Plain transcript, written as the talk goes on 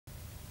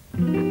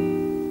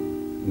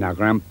Now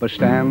Grandpa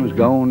Stan's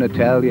gonna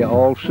tell you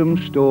all some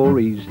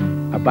stories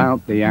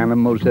about the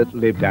animals that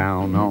live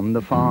down on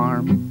the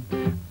farm.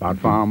 About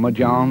Farmer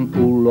John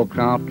who looks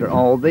after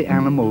all the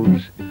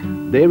animals.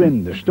 They're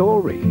in the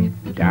story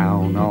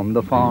down on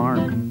the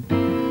farm.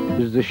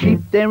 There's the sheep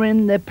there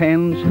in their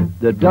pens,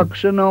 the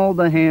ducks and all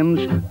the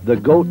hens, the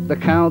goat, the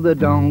cow, the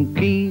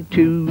donkey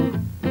too.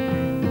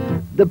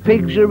 The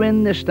pigs are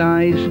in the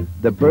sties,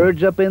 the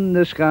birds up in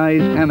the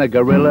skies, and a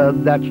gorilla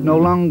that's no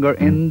longer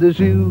in the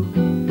zoo.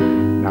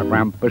 Now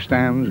Grandpa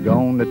Stan's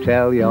gonna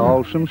tell you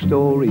all some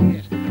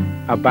stories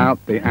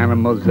about the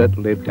animals that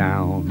live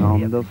down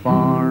on the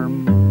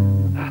farm.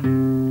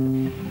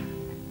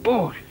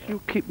 Oh,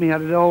 you keep me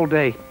at it all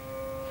day.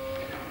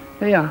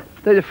 There you are,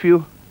 there's a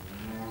few.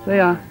 There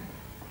you are.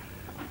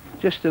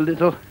 Just a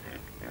little.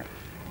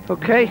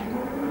 Okay.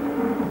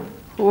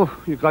 Oh,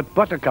 you got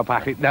Buttercup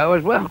at it now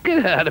as well.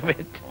 Get out of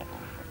it.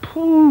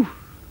 Pooh.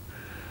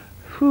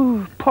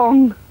 Pooh.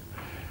 Pong.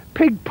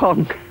 Pig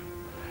pong.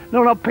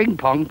 No, not ping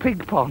pong,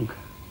 pig pong.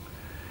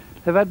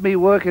 They've had me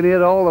working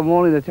here all the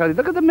morning to tell you,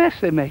 look at the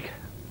mess they make.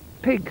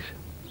 Pigs.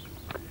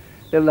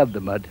 They love the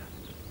mud.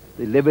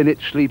 They live in it,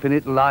 sleep in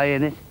it, lie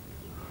in it.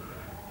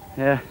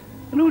 Yeah.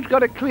 And who's got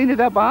to clean it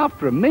up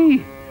after 'em?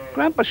 Me.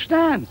 Grandpa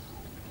Stan.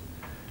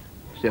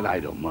 Still, I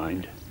don't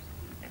mind.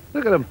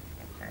 Look at them.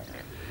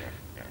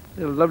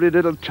 Their lovely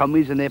little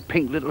tummies and their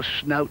pink little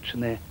snouts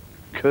and their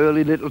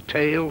curly little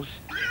tails.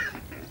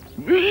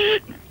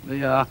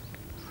 They are.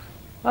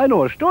 I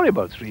know a story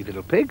about 3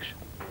 little pigs.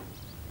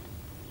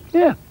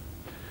 Yeah.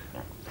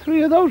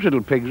 3 of those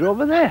little pigs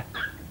over there.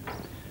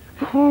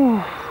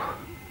 Oh.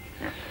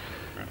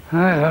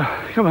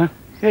 Come on.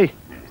 Hey.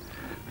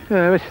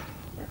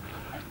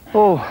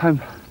 Oh, I'm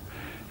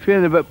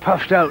feeling a bit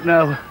puffed out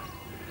now.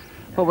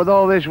 But with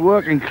all this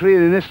work and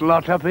cleaning this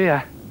lot up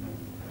here.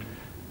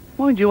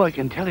 Mind you, I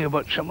can tell you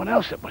about someone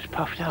else that was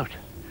puffed out.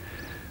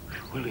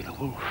 It was Willie the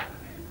Wolf.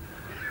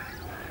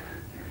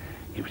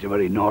 He was a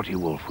very naughty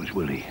wolf, was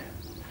Willie.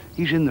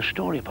 He's in the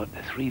story about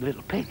the 3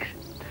 little pigs.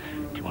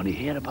 Do you want to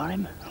hear about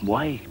him and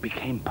why he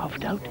became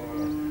puffed out?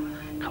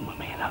 Come with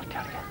me and I'll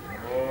tell you.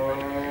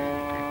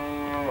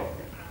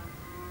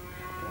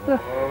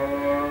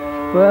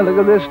 Well, look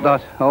at this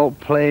lot, all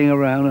playing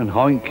around and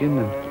hoinking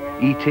and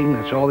eating.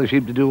 That's all they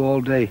seem to do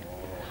all day.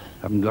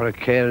 Haven't got a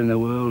care in the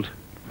world.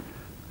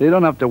 They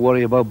don't have to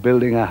worry about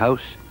building a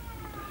house.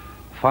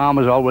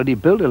 Farmer's already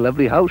built a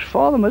lovely house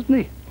for them, hasn't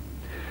he?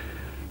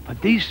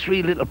 But these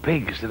 3 little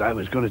pigs that I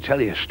was going to tell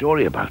you a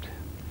story about,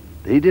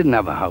 they didn't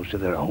have a house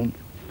of their own,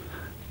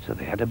 so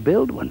they had to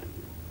build one.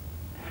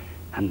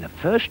 And the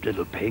first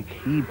little pig,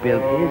 he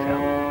built his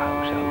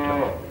house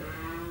out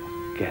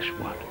of, guess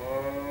what?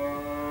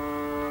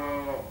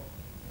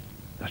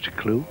 That's a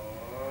clue.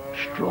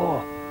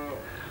 Straw.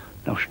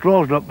 Now,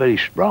 straw's not very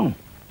strong.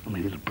 I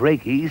mean, it'll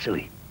break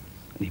easily.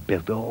 And he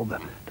built all the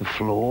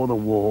floor, the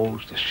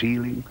walls, the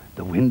ceiling,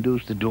 the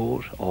windows, the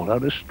doors, all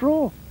out of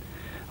straw.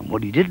 And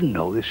what he didn't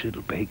know, this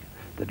little pig,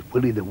 that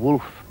Willie the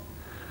Wolf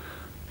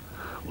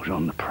was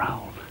on the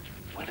prowl.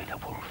 Willie the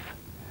Wolf.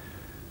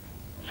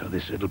 So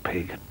this little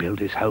pig had built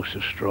his house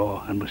of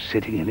straw and was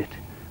sitting in it.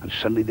 And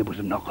suddenly there was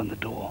a knock on the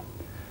door.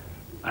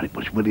 And it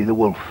was Willie the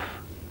Wolf.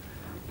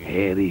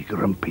 Hairy,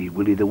 grumpy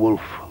Willie the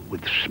Wolf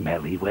with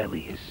smelly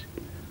wellies.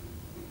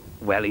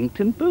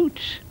 Wellington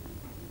boots.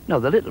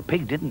 No, the little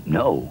pig didn't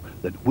know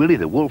that Willie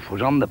the Wolf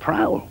was on the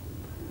prowl.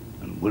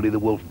 And Willie the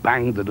Wolf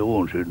banged the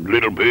door and said,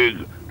 little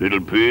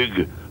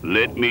pig,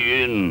 let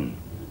me in.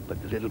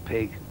 But the little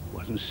pig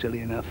wasn't silly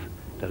enough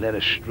to let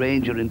a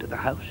stranger into the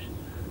house.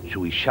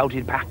 So he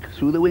shouted back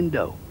through the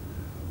window,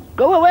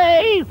 go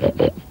away!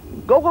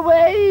 Go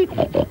away!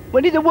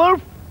 Willie the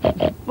Wolf!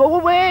 Go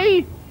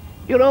away!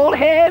 You're all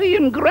hairy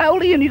and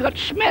growly and you got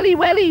smelly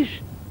wellies.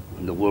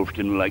 And the wolf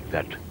didn't like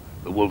that.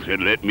 The wolf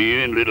said, let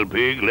me in, little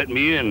pig, let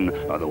me in.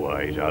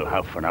 Otherwise, I'll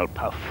huff and I'll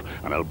puff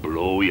and I'll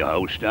blow your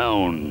house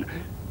down.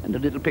 And the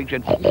little pig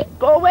said,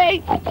 go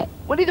away,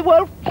 Willie the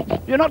Wolf.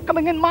 You're not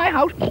coming in my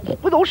house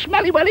with those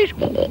smelly wellies.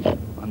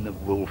 And the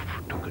wolf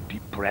took a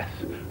deep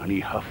breath and he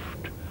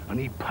huffed and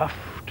he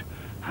puffed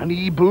and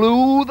he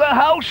blew the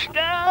house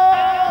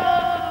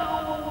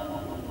down.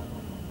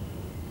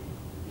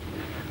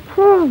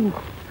 Whew.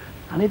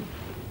 And it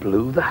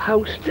blew the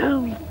house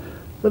down.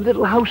 The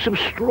little house of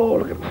straw.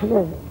 Look at,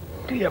 oh,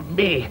 dear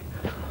me.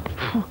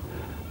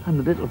 And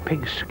the little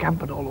pig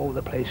scampered all over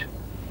the place,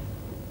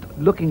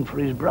 looking for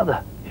his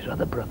brother, his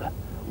other brother,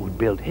 who had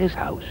built his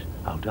house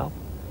out of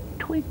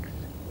twigs.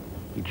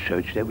 He'd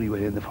searched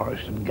everywhere in the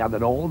forest and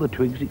gathered all the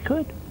twigs he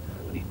could.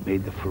 And he'd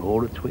made the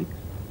floor of twigs,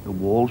 the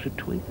walls of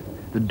twigs,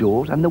 the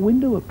doors and the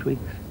window of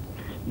twigs.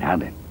 Now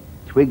then,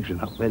 twigs are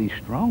not very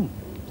strong,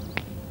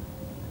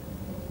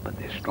 but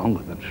they're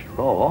stronger than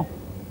straw.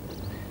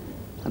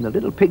 And the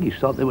little piggies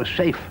thought they were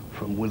safe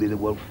from Willie the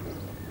Wolf.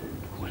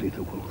 Willie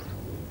the Wolf,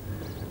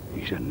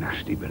 he's a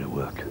nasty bit of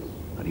work.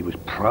 And he was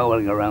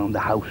prowling around the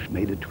house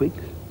made of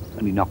twigs.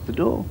 And he knocked the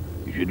door.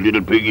 He said,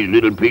 little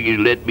piggies,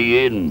 let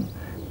me in.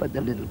 But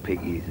the little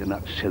piggies are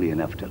not silly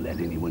enough to let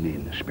anyone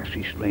in,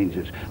 especially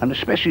strangers, and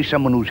especially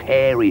someone who's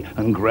hairy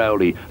and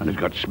growly and has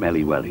got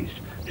smelly wellies.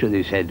 So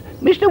they said,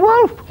 Mr.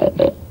 Wolf,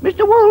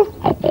 Mr. Wolf,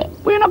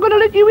 we're not going to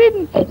let you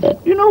in.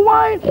 You know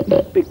why?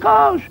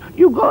 Because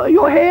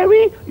you're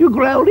hairy, you're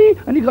growly,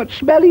 and you got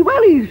smelly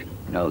wellies.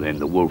 Now then,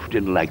 the wolf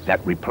didn't like that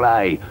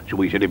reply, so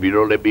he said, if you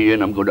don't let me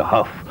in, I'm going to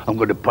huff, I'm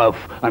going to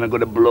puff, and I'm going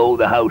to blow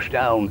the house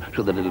down.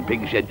 So the little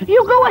pig said,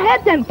 you go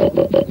ahead then.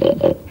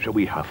 So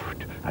he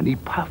huffed, and he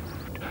puffed,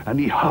 and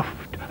he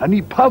huffed, and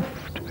he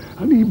puffed,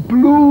 and he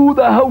blew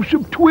the house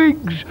of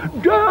twigs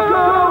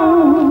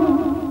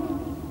down.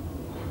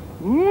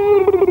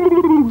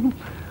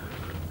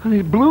 And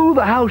he blew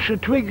the house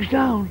of twigs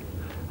down.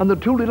 And the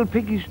two little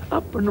piggies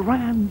up and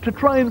ran to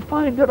try and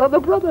find their other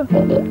brother.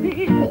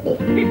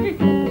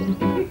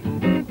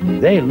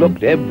 They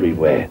looked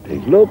everywhere. They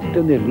looked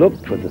and they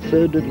looked for the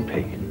third little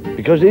pig,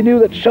 because they knew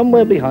that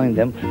somewhere behind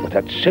them was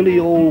that silly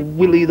old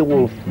Willie the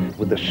Wolf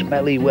with the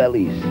smelly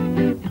wellies.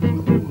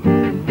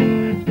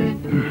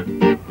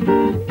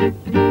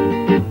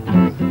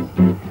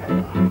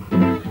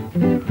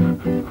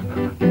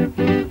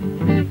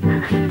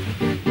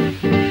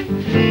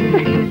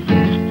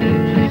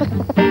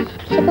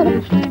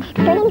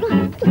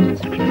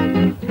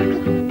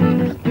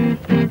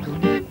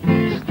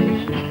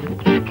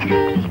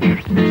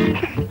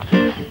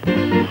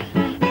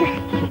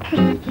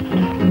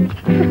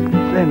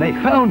 Then they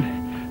found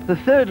the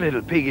third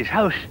little piggy's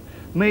house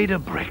made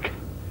of brick.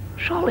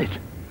 Solid.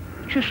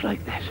 Just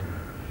like that.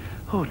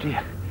 Oh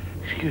dear.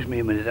 Excuse me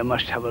a minute, I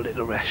must have a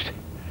little rest.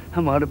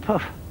 I'm out of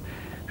puff.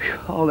 Whew,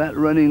 all that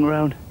running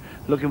around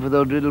looking for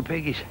those little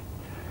piggies.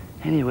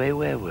 Anyway,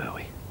 where were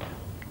we?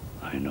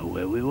 I know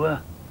where we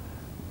were.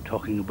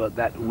 Talking about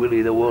that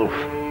Willie the Wolf.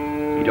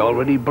 He'd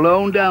already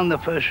blown down the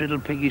first little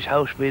piggy's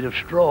house made of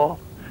straw.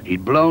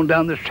 He'd blown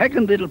down the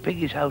second little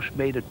piggy's house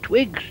made of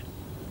twigs.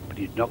 But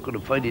he's not going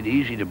to find it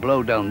easy to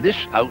blow down this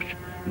house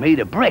made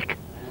of brick.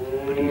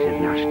 But he's a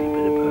nasty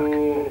bit of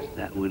work,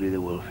 that Willie the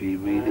Wolf, he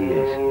really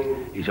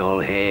is. He's all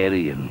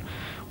hairy and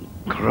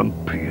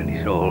grumpy, and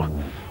he's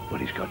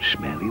got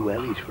smelly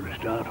wellies for a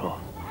start off.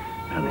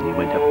 And then he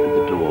went up to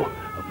the door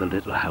of the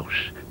little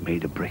house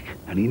made of brick,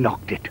 and he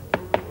knocked it.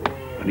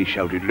 And he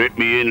shouted, let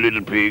me in,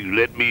 little pigs,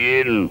 let me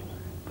in.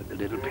 But the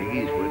little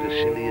piggies weren't as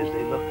silly as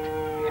they looked,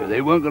 because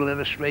they weren't going to let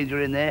a stranger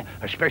in there,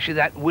 especially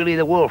that Willie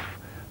the Wolf,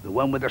 the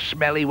one with the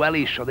smelly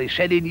wellies. So they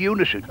said in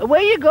unison,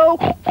 away you go,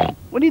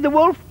 Willie the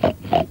Wolf,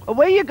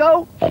 away you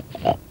go.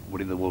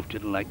 Willie the Wolf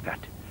didn't like that.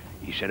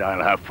 He said,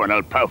 I'll huff and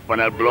I'll puff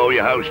and I'll blow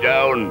your house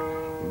down.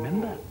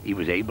 Remember, he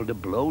was able to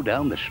blow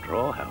down the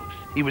straw house.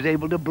 He was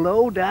able to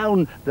blow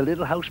down the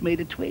little house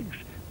made of twigs.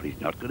 But he's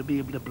not going to be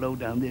able to blow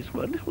down this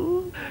one.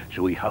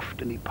 So he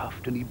huffed and he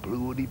puffed and he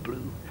blew and he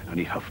blew. And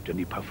he huffed and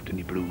he puffed and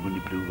he blew and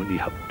he blew and he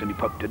huffed and he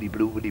puffed and he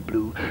blew and he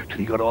blew till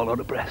he got all out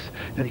of breath.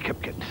 Then he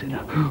kept getting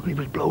thinner. He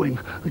was blowing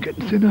and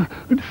getting thinner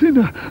and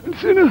thinner and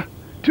thinner,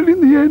 till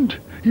in the end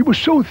he was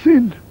so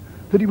thin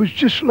that he was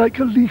just like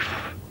a leaf,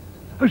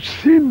 as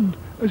thin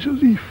as a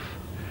leaf.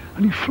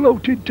 And he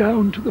floated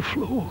down to the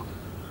floor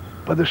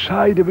by the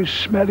side of his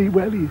smelly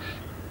wellies.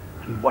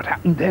 And what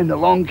happened then?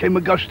 Along came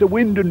a gust of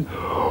wind and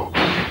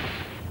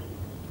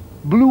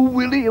blew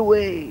Willie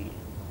away.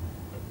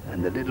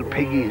 And the little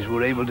piggies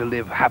were able to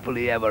live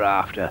happily ever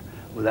after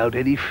without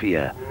any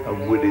fear of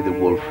Willie the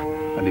Wolf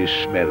and his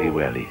smelly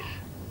wellies.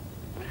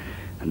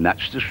 And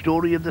that's the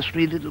story of the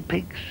three little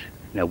pigs.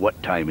 Now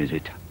what time is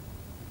it?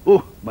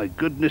 Oh, my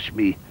goodness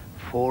me,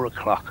 4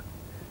 o'clock.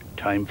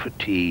 Time for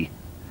tea.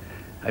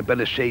 I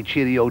better say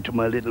cheerio to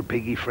my little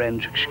piggy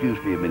friends. Excuse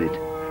me a minute.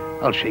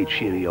 I'll say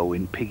cheerio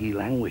in piggy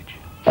language.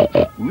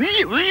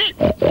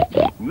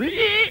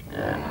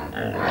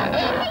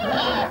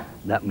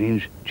 That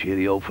means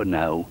cheerio for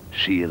now,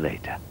 see you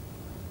later.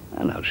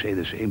 And I'll say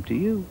the same to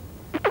you.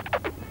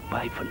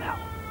 Bye for now.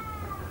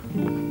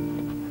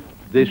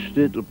 This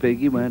little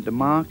piggy went to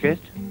market.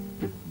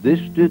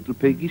 This little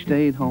piggy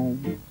stayed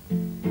home.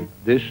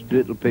 This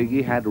little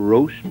piggy had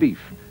roast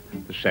beef.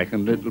 The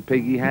second little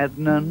piggy had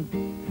none.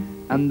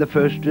 And the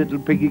first little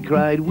piggy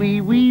cried,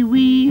 wee, wee,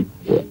 wee,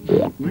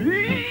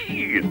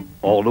 wee,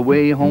 all the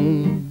way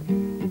home.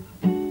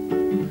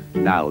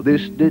 Now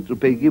this little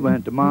piggy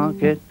went to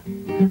market.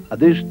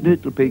 This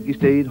little piggy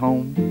stayed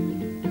home.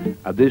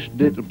 This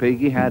little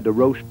piggy had a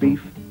roast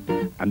beef.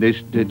 And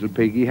this little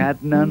piggy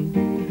had none.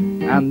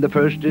 And the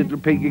first little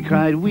piggy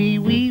cried, wee,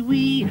 wee,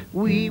 wee,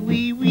 wee,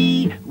 wee,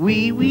 wee,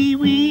 wee, wee, wee,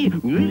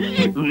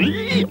 wee,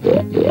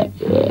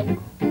 wee,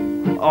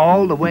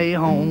 all the way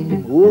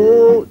home.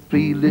 Oh,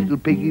 three little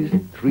piggies,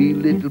 three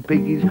little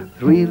piggies,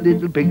 three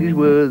little piggies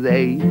were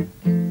they.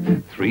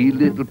 Three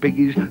little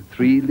piggies,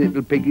 three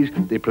little piggies,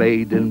 they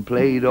played and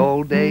played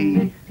all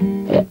day.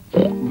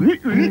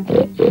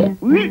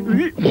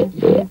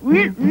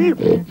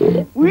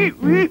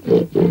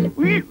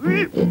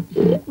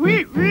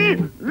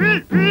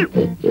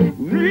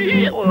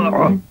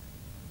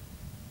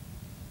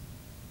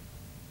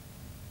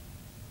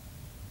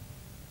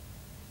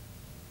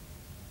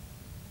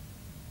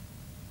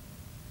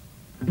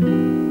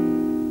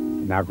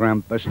 Now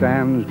Grandpa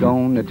Stan's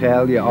gonna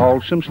tell you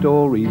all some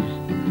stories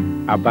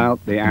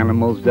about the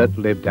animals that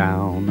live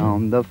down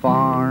on the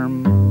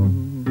farm.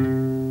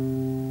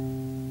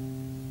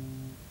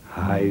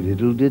 Hi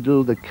diddle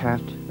diddle, the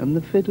cat and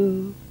the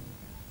fiddle,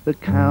 the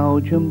cow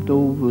jumped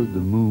over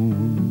the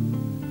moon.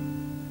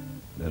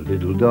 The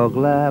little dog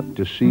laughed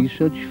to see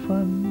such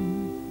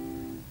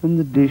fun, and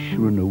the dish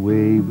ran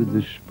away with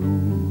the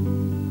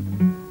spoon.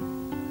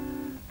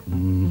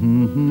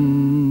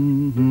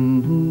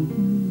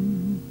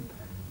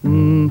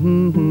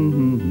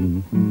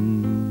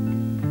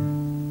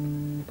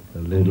 The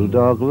little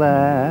dog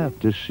laughed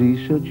to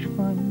see such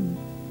fun,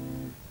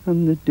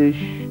 and the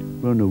dish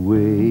ran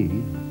away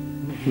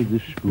with the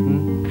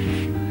spoon.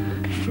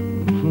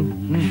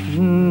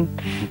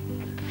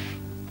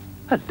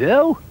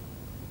 Hello.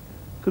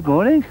 Good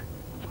morning.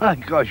 My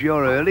gosh,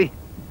 you're early.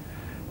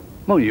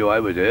 Mind you, I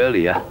was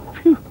earlier.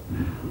 Phew.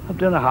 I've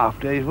done a half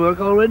day's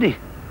work already.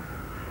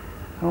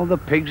 All the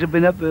pigs have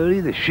been up early,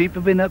 the sheep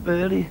have been up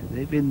early.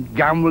 They've been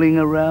gambling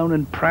around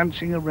and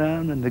prancing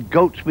around, and the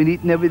goats been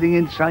eating everything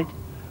in sight.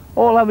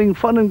 All having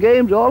fun and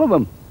games, all of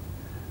them.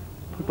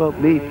 What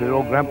about me, poor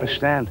old Grandpa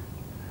Stan?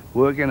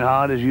 Working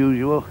hard as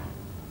usual.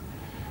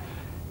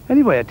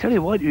 Anyway, I tell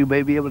you what, you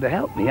may be able to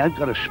help me. I've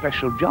got a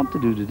special job to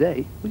do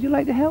today. Would you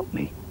like to help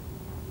me?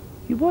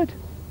 You would?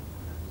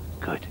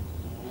 Good.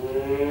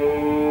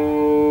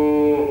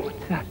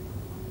 What's that?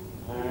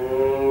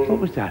 What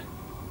was that?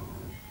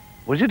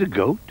 Was it a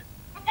goat?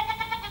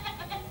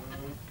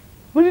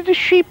 Was it a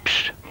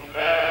sheep's?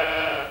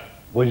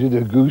 Was it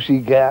a goosey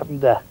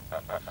gander?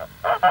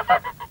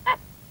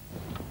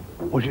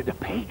 Was it a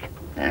pig?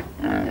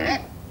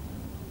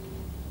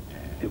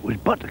 It was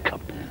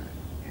Buttercup.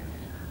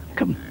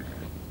 Come.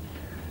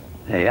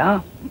 There you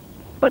are.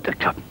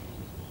 Buttercup.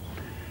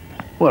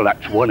 Well,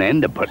 that's one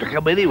end of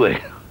Buttercup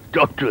anyway.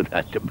 Don't do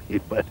that to me,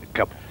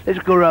 Buttercup. Let's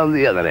go round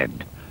the other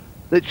end.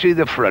 Let's see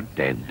the front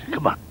end.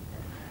 Come on.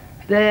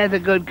 There's a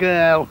good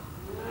girl.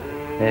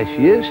 There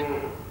she is.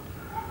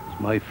 It's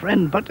my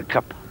friend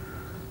Buttercup.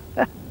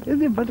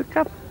 Isn't it,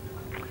 Buttercup?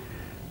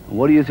 And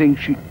what do you think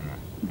she...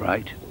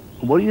 Right.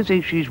 And what do you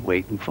think she's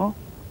waiting for?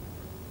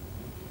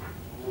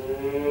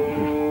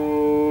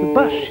 The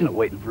bus. You're not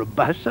waiting for a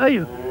bus, are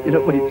you? You're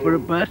not waiting for a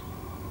bus.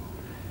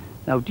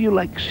 Now, do you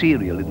like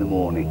cereal in the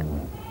morning?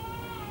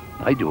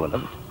 I do, I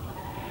love it.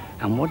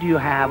 And what do you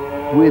have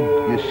with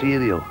your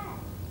cereal?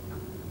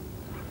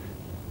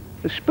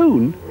 A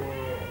spoon?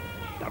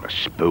 Not a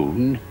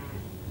spoon.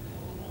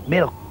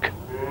 Milk.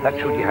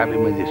 That's what you have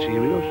in with your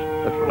cereals.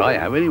 That's what I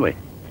have anyway.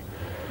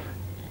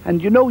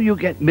 And you know you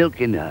get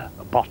milk in a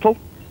bottle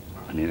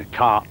and in a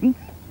carton,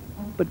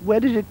 but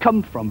where does it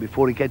come from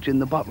before it gets in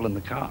the bottle and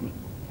the carton?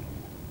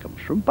 It comes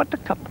from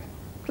Buttercup.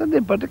 Isn't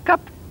it,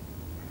 Buttercup?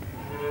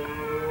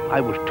 I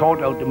was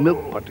taught how to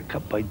milk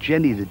Buttercup by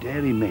Jenny, the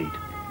dairy maid.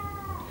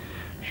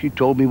 She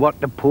told me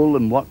what to pull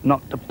and what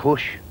not to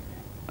push,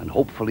 and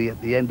hopefully at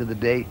the end of the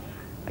day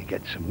I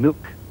get some milk.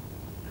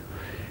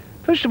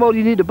 First of all,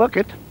 you need a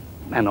bucket,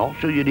 and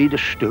also you need a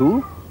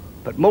stool,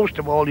 but most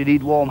of all you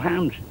need warm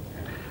hands.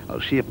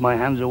 I'll see if my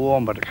hands are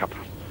warm, Buttercup.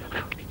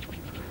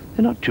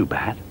 They're not too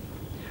bad.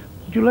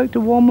 Would you like to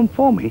warm them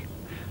for me?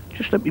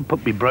 Just let me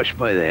put my brush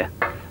by there,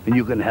 and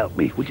you can help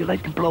me. Would you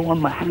like to blow on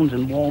my hands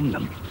and warm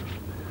them?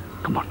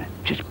 Come on,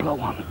 just blow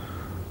on them.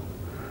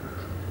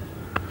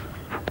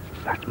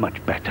 That's much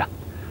better.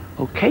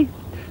 Okay?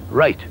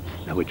 Right.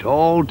 Now it's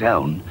all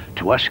down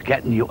to us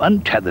getting you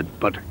untethered,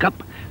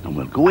 Buttercup, and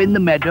we'll go in the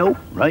meadow,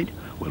 right?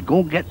 We'll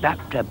go get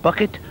that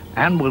bucket,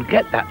 and we'll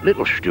get that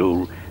little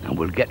stool, and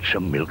we'll get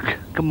some milk.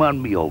 Come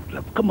on, me old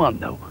love. Come on,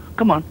 now.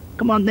 Come on.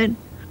 Come on, then.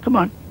 Come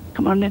on.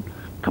 Come on, then.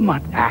 Come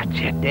on. That's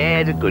it.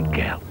 There's a good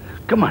girl.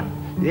 Come on.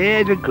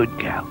 There's a good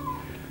girl.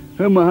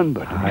 Come on,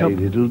 Buttercup. Hi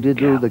diddle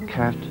diddle, the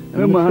cat and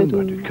Come the on,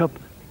 fiddle. Buttercup.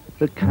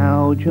 The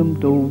cow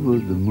jumped over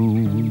the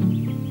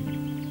moon.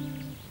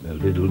 The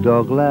little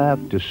dog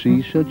laughed to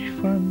see such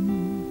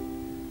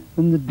fun,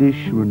 and the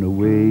dish ran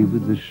away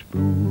with the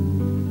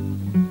spoon.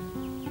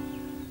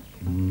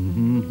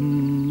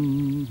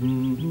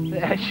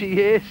 There she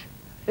is.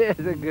 There's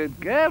a good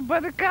girl,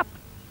 Buttercup.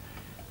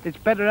 It's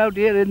better out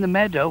here in the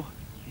meadow.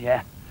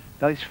 Yeah,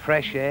 nice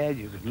fresh air.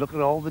 You can look at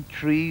all the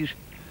trees,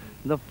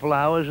 the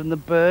flowers and the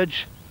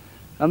birds,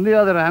 and the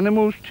other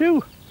animals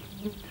too.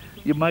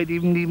 You might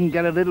even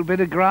get a little bit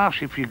of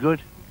grass if you're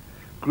good.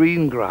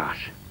 Green grass.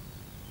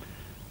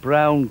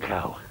 Brown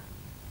cow.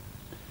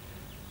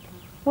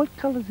 What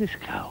colour's this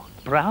cow?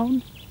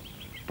 Brown?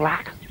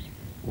 Black?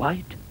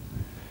 White?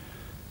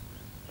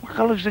 What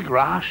colour's the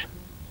grass?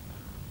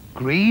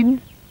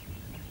 Green?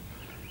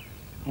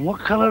 And what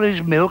colour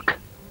is milk?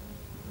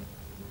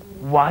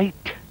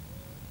 White?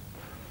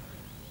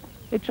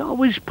 It's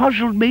always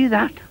puzzled me,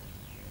 that.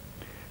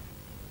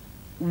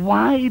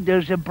 Why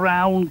does a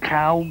brown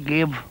cow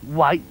give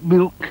white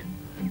milk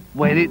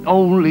when it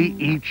only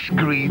eats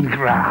green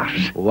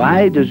grass?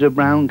 Why does a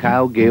brown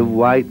cow give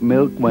white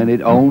milk when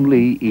it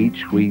only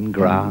eats green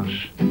grass?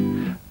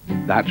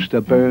 That's the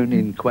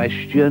burning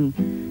question.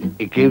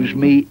 It gives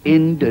me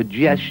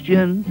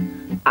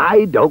indigestion.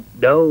 I don't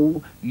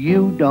know,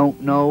 you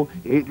don't know,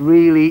 it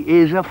really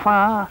is a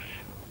farce.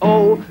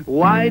 Oh,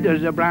 why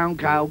does a brown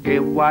cow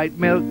give white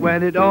milk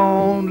when it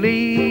only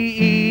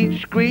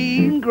eats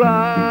green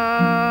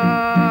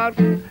grass?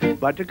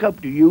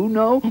 Buttercup, do you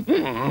know?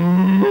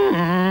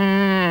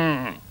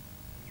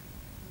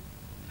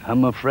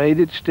 I'm afraid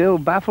it still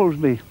baffles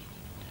me.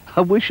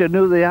 I wish I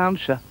knew the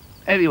answer.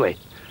 Anyway,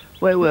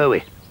 where were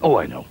we? Oh,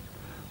 I know.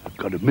 I've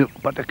got to milk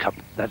Buttercup.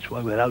 That's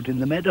why we're out in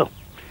the meadow.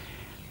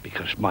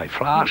 Because my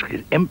flask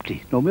is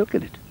empty, no milk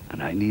in it.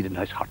 And I need a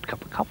nice hot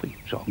cup of coffee,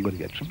 so I'm going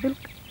to get some milk.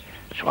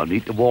 So I'll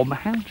need to warm my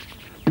hands.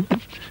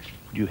 Would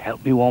you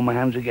help me warm my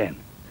hands again?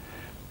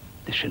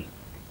 Listen,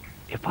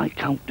 if I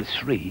count to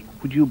 3,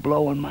 would you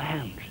blow on my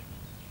hands?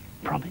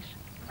 Promise?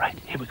 Right,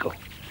 here we go.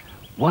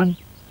 1,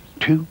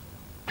 2,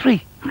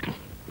 3.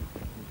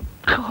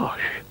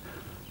 Gosh,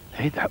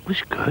 hey, that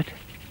was good,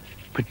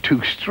 but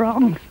too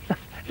strong.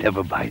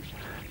 Never mind.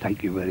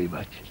 Thank you very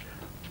much.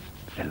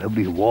 They're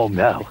lovely warm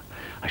now.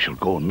 I shall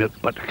go and milk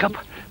Buttercup.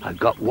 I've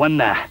got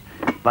one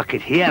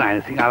bucket here, and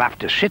I think I'll have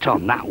to sit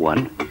on that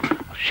one.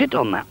 I'll sit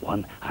on that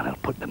one, and I'll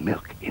put the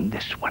milk in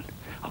this one.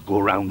 I'll go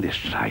around this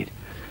side.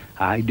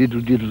 I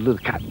diddle diddle, the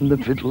cat and the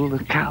fiddle,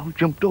 the cow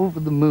jumped over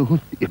the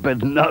moon. You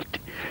better not.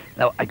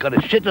 Now, I got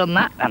to sit on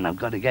that, and I've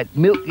got to get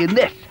milk in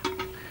this.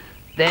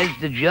 There's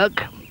the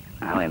jug.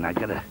 Now then,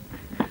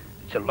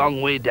 it's a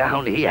long way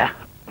down here.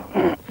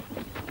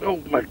 Oh,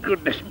 my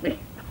goodness me.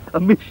 I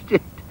missed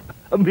it.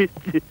 I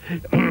missed it.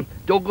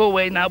 Don't go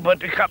away now,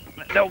 Buttercup.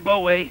 Don't go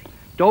away.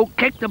 Don't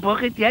kick the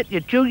bucket yet.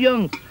 You're too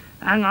young.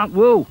 Hang on.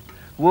 Whoa.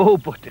 Whoa,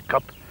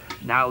 Buttercup.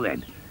 Now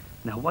then.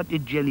 Now, what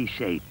did Jelly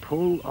say?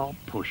 Pull or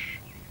push?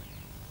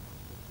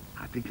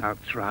 I think I'll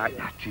try.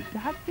 That's it.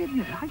 That didn't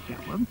like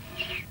that one.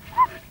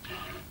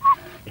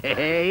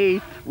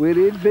 Hey,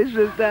 we're in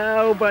business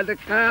now,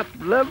 Buttercup.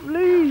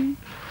 Lovely.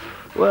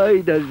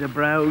 Why does a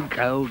brown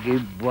cow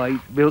give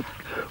white milk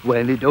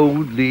when it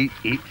only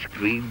eats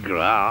green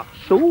grass?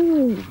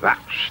 Oh,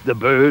 that's the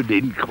bird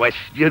in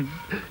question.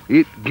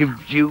 It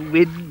gives you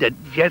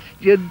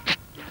indigestion.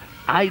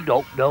 I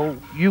don't know,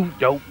 you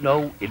don't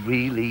know, it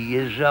really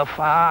is a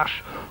farce.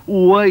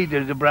 Why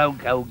does a brown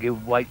cow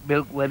give white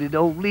milk when it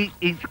only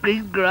eats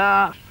green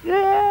grass?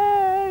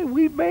 Yay,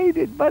 we made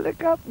it,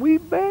 Buttercup, we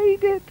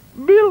made it.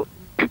 Milk.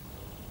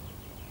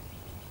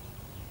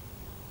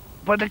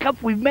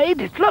 Buttercup, we made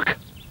it, look.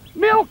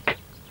 Milk.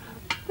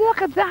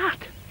 Look at that.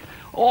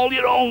 All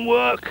your own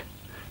work.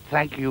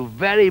 Thank you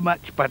very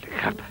much,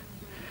 Buttercup.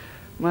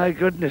 My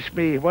goodness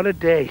me, what a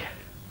day.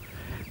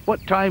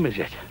 What time is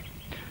it?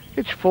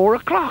 It's 4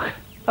 o'clock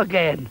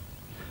again.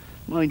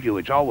 Mind you,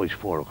 it's always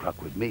 4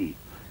 o'clock with me,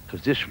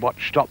 because this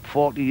watch stopped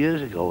 40 years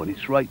ago and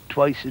it's right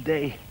twice a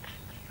day.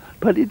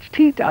 But it's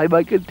tea time,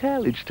 I can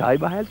tell. It's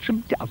time I had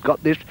some tea. I've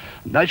got this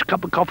nice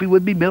cup of coffee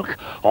with me milk.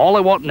 All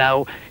I want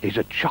now is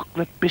a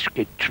chocolate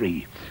biscuit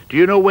tree. Do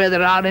you know where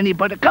there are any,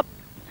 Buttercup?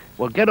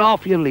 Well, get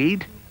off your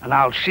lead and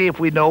I'll see if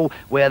we know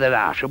where there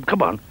are some.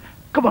 Come on.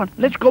 Come on,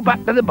 let's go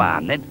back to the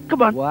barn then.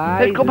 Come on,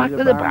 let's go back to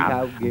the barn.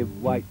 Why does a brown cow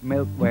give white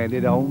milk when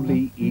it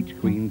only eats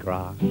green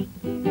grass?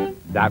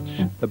 That's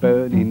the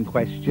bird in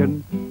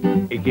question.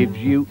 It gives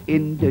you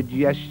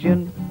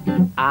indigestion.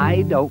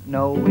 I don't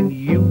know and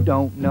you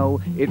don't know.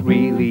 It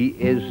really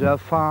is a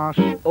farce.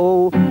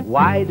 Oh,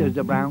 why does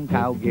a brown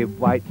cow give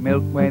white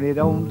milk when it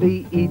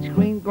only eats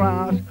green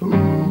grass?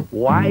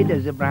 Why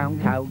does a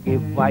brown cow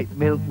give white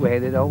milk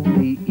when it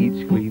only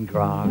eats green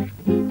grass?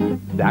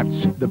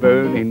 That's the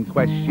bird in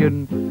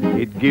question.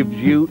 It gives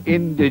you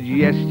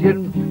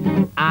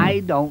indigestion.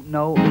 I don't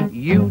know,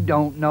 you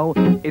don't know,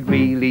 it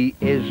really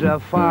is a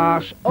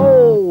farce.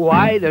 Oh,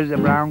 why does a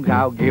brown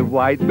cow give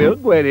white milk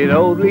when it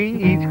only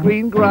eats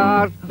green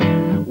grass?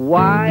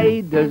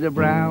 Why does a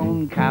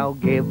brown cow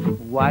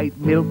give white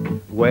milk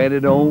when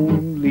it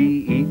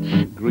only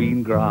eats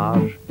green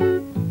grass?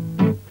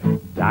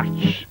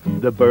 That's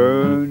the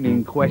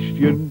burning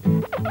question.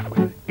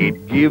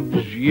 It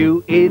gives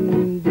you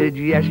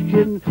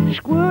indigestion.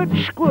 Squirt,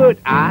 squirt,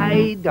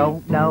 I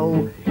don't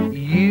know,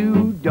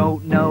 you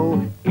don't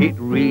know, it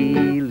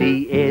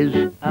really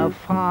is a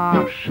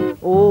farce.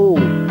 Oh,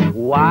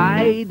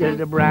 why does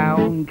a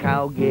brown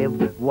cow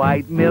give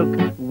white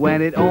milk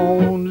when it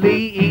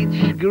only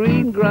eats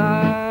green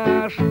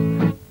grass?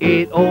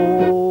 It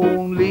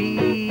only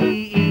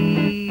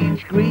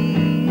eats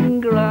green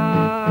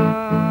grass.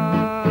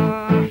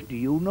 Do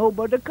you know,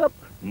 Buttercup?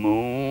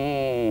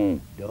 Moo.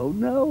 Don't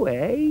know,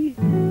 eh?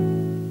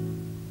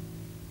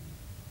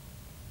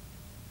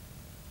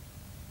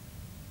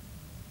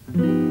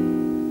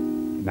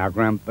 Now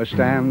Grandpa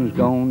Stan's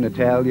going to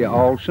tell you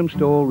all some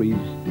stories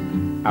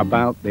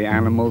about the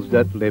animals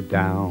that live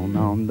down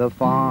on the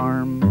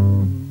farm.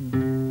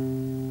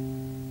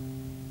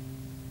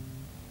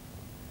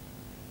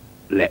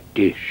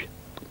 Lettuce.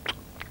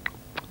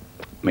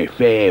 My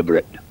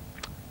favourite.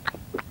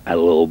 I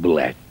love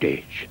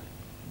lettuce.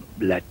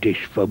 Lettuce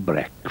for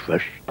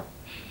breakfast.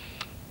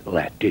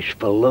 Lettuce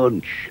for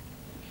lunch.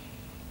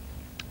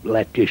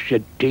 Lettuce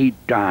at tea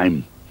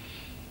time.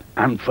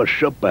 And for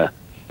supper.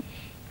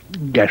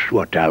 Guess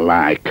what I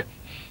like?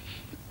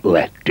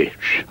 Let this.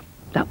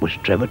 That was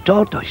Trevor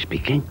Tortoise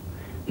speaking.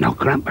 Now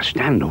Grandpa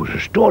Stan knows a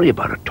story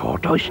about a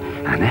tortoise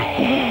and a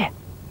hare.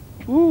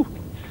 Ooh,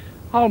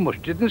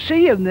 almost didn't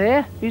see him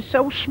there. He's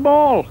so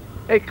small.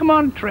 Hey, come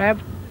on,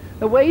 Trev.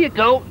 Away you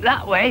go,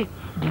 that way.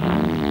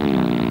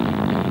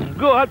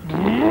 Go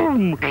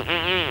on.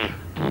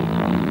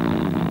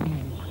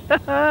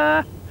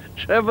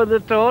 Trevor the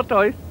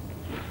tortoise.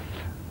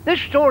 This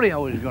story I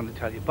was going to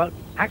tell you about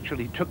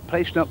actually took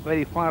place not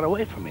very far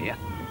away from here.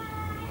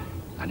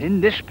 And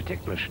in this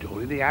particular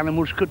story, the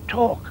animals could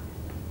talk.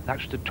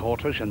 That's the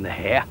tortoise and the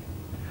hare.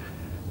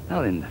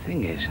 Now then, the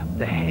thing is,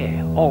 the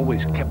hare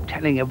always kept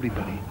telling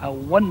everybody how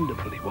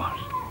wonderful he was.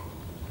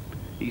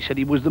 He said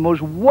he was the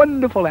most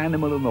wonderful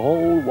animal in the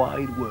whole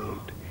wide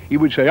world. He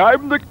would say,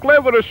 I'm the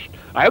cleverest,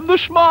 I'm the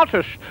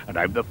smartest, and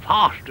I'm the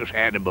fastest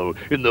animal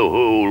in the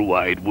whole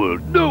wide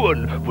world. No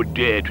one would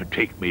dare to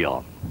take me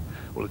on.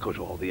 Well, of course,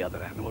 all the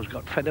other animals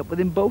got fed up with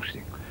him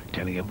boasting,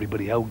 telling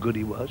everybody how good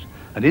he was.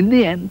 And in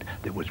the end,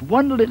 there was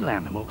one little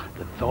animal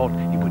that thought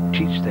he would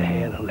teach the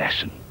hare a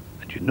lesson.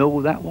 And you know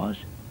who that was?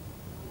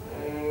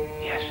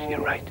 Yes,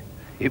 you're right.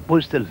 It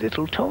was the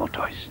little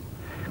tortoise.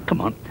 Come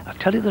on, I'll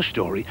tell you the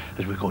story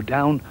as we go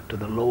down to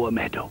the lower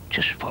meadow.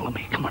 Just follow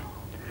me, come on.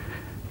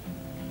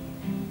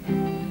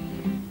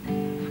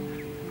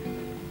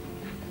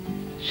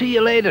 See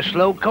you later,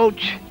 slow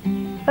coach.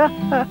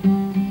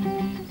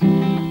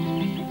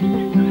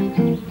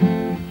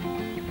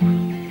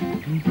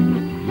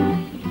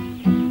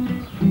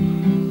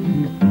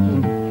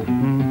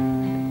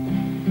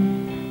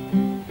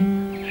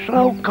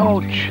 Slow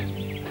coach.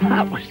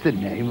 That was the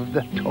name of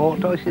the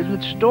tortoise in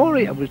the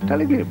story I was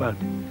telling you about.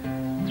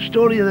 The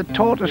story of the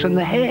tortoise and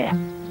the hare.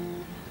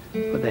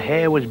 But the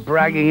hare was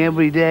bragging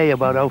every day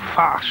about how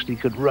fast he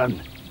could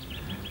run.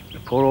 The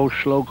poor old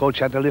slow coach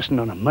had to listen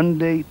on a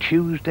Monday,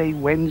 Tuesday,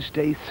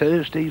 Wednesday,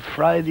 Thursday,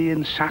 Friday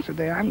and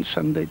Saturday and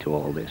Sunday to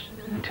all this.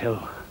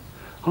 Until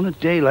on a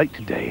day like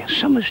today, a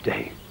summer's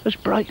day, as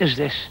bright as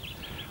this,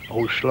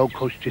 old slow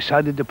coach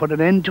decided to put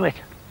an end to it.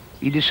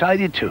 He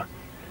decided to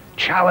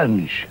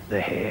challenge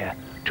the hare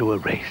to a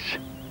race.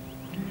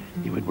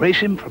 He would race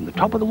him from the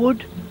top of the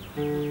wood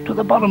to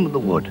the bottom of the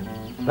wood.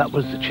 That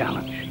was the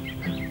challenge.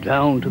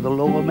 Down to the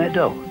lower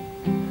meadow.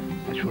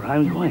 That's where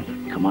I'm going.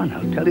 Come on,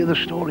 I'll tell you the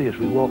story as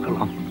we walk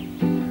along.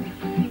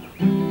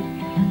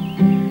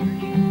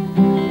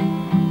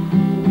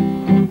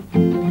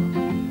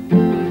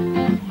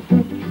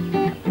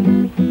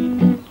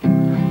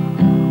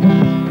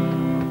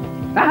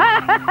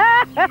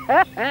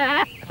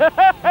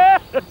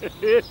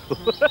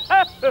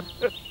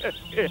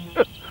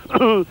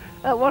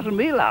 That wasn't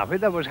me laughing,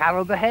 that was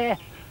Harold the hare.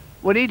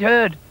 When he'd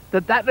heard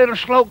that little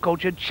slow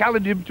coach had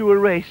challenged him to a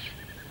race.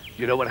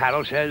 You know what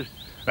Harold says?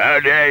 How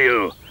dare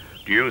you?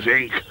 Do you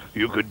think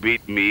you could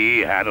beat me,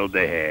 Harold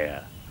the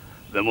hare?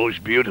 The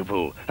most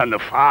beautiful and the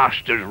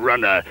fastest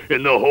runner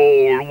in the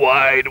whole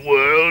wide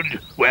world?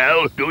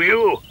 Well, do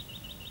you?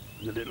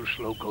 And the little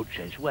slow coach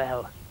says,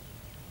 well,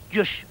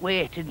 just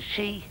wait and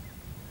see.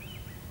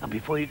 And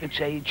before you could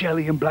say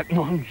jelly and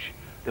blancmange,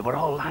 they were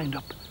all lined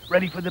up,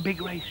 ready for the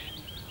big race,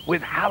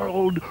 with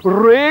Harold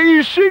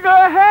racing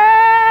ahead.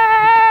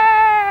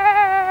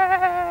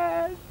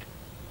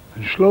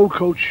 And slow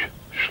coach,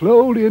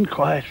 slowly and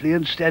quietly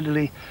and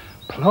steadily,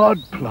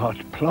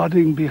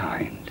 plodding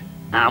behind.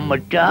 I'm a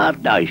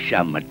tortoise,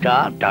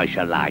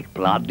 I like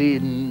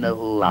plodding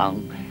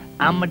along.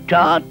 I'm a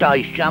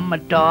tortoise,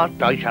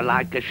 I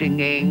like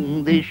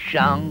singing this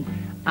song.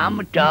 I'm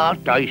a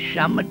tortoise,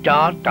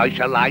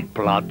 I like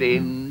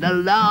plodding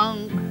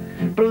along,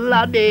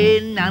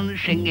 plodding and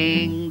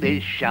singing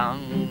this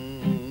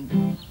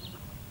song.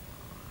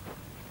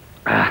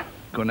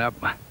 Gonna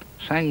have my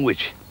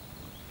sandwich.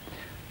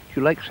 Do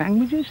you like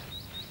sandwiches?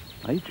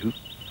 I do.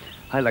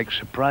 I like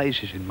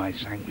surprises in my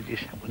sandwiches.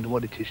 I wonder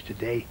what it is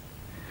today.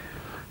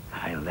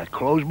 I'll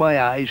close my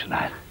eyes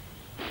and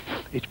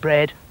it's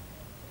bread.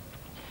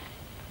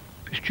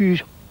 It's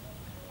cheese.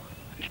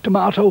 It's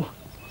tomato.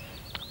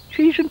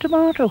 Cheese and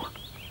tomato.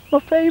 My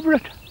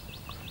favourite.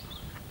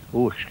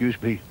 Oh,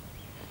 excuse me.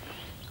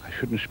 I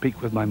shouldn't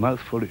speak with my mouth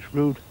full. It's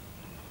rude.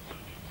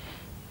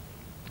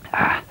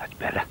 That's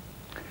better.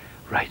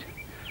 Right.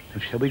 Now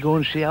shall we go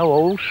and see how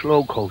old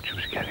Slow Coach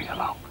was getting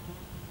along?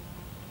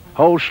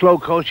 Old Slow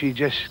Coach, he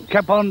just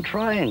kept on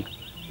trying.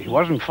 He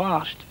wasn't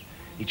fast.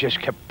 He just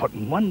kept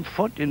putting one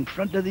foot in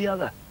front of the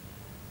other.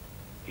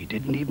 He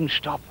didn't even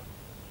stop.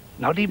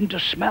 Not even to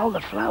smell the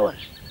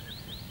flowers.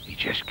 He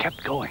just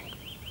kept going.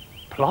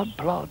 Plod,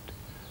 plod,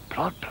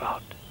 plod,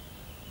 plod,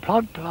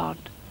 plod, plod,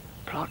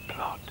 plod,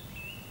 plod.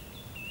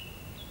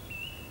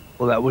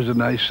 Well, that was a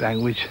nice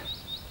sandwich.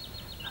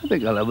 I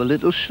think I'll have a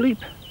little sleep.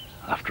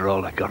 After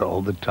all, I got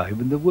all the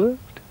time in the world.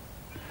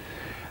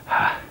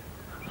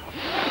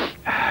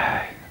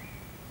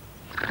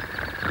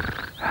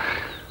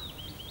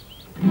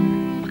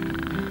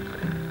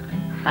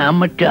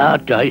 I'm a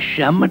tortoise,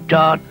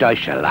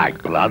 I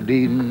like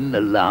plodding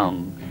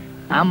along.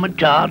 I'm a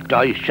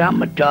tortoise,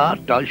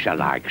 I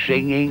like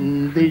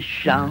singing this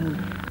song.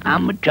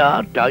 I'm a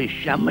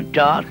tortoise,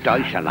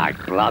 I like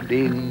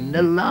plodding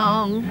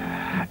along,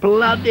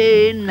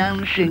 plodding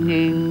and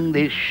singing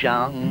this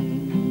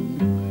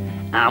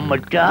song. I'm a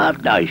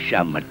tortoise,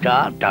 I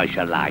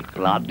like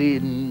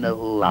plodding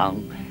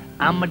along.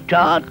 I'm a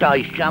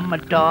tortoise,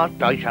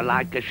 I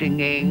like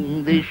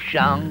singing this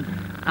song.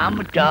 I'm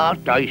a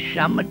tortoise,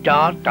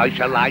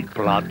 I like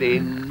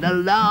plodding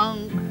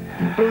along,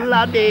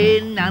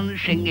 plodding and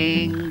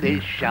singing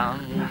this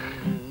song.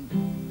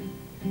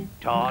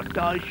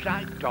 Tortoise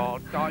like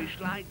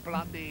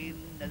plodding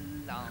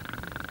along.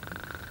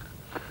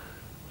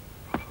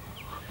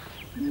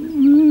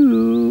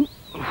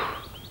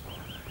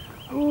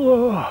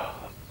 Oh.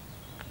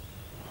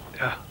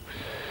 Yeah.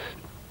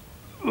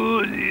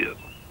 Oh dear.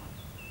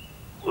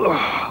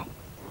 Oh.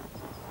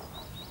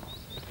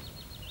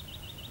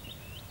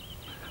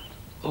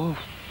 Oh.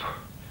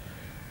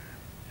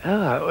 Oh,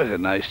 that was a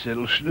nice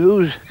little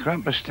snooze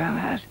Grandpa Stan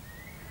had.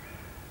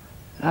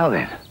 Now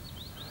then,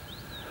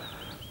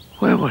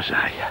 where was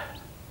I?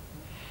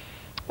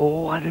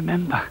 Oh, I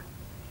remember.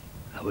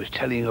 I was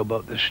telling you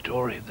about the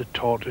story of the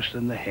tortoise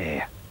and the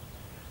hare,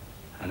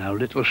 and how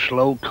little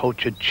slow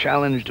coach had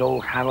challenged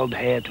old Harold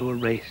Hare to a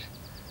race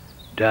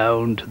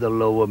down to the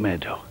lower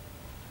meadow.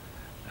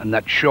 And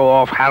that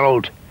show-off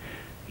Harold,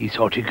 he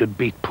thought he could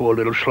beat poor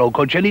little slow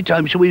coach any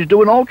time, so he was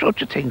doing all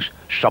sorts of things,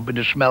 stopping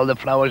to smell the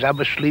flowers, have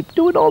a sleep,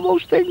 doing all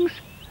those things.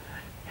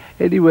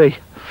 Anyway,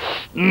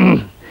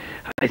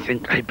 I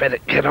think I better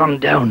get on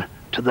down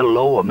to the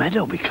lower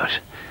meadow, because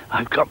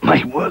I've got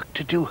my work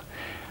to do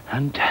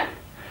and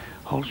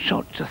all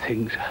sorts of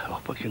things. I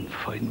hope I can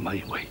find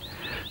my way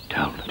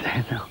down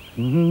there now.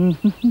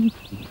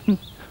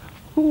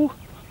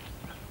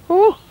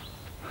 Oh,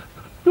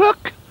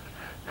 look!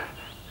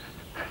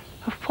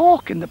 A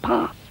fork in the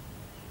path.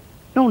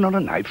 No, not a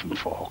knife and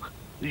fork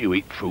that you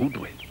eat food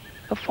with.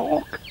 A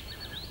fork.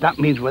 That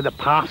means where the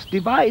path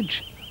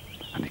divides,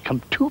 and there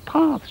come two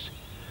paths.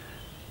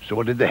 So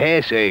what did the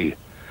hare say?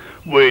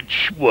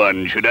 Which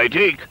one should I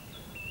take?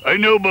 I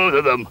know both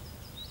of them.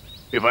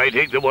 If I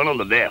take the one on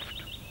the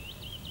left,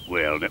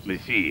 well, let me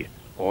see.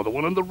 Or the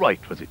one on the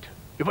right, was it?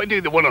 If I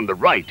take the one on the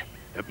right,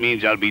 that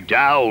means I'll be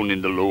down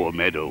in the lower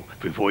meadow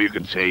before you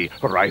can say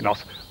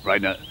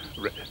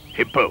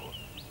hippo.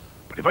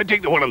 But if I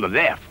take the one on the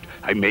left,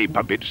 I may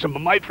bump into some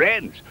of my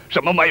friends.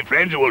 Some of my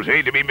friends who will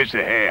say to me,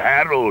 Mr. Hare,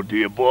 Harold,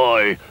 dear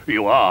boy,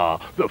 you are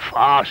the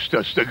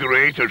fastest, the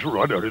greatest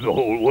runner in the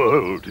whole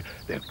world.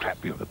 They'll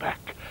clap me on the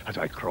back as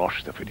I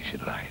cross the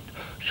finishing line.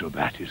 So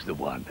that is the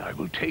one. I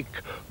will take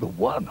the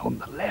one on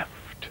the left.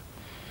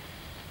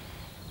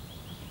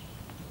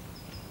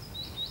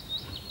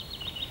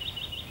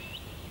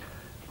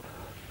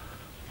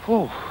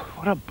 Oh,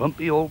 what a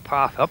bumpy old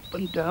path, up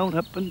and down,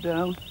 up and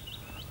down.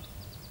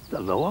 The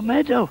lower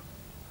meadow.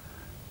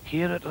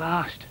 Here at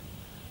last.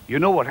 You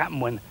know what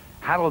happened when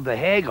Harold the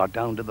Hare got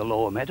down to the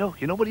lower meadow?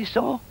 You know what he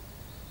saw?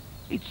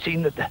 He'd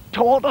seen that the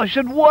tortoise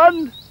had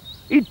won.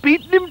 He'd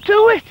beaten him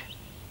to it.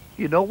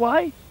 You know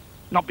why?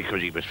 Not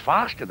because he was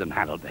faster than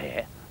Harold the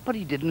Hare, but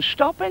he didn't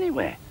stop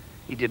anywhere.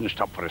 He didn't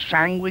stop for a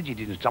sandwich, he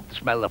didn't stop to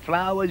smell the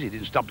flowers, he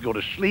didn't stop to go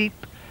to sleep,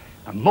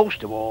 and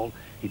most of all,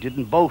 he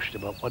didn't boast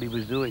about what he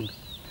was doing.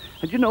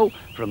 And you know,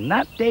 from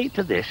that day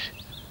to this,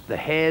 the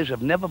hares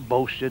have never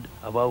boasted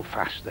of how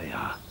fast they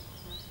are.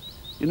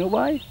 You know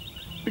why?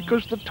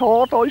 Because the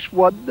tortoise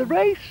won the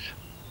race.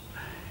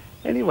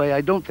 Anyway,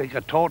 I don't think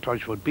a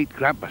tortoise would beat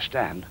Grandpa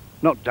Stan,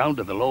 not down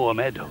to the lower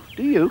meadow,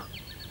 do you?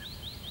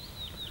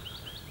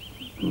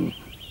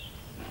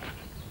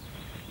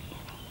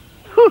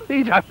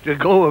 He'd have to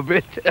go a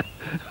bit.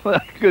 My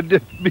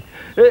goodness me.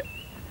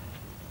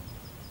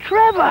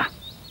 Trevor!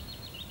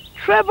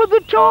 Trevor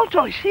the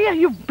tortoise, here,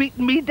 you've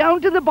beaten me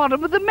down to the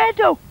bottom of the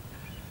meadow.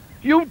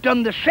 You've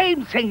done the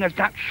same thing as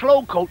that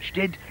slow coach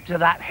did to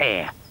that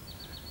hare.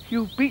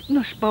 You've beaten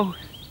us both.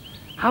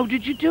 How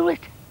did you do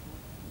it?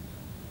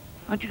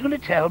 Aren't you going to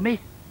tell me?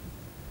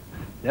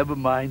 Never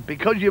mind,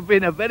 because you've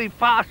been a very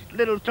fast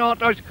little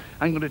tortoise,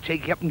 I'm going to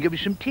take you up and give you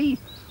some tea.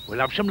 We'll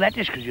have some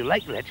lettuce, because you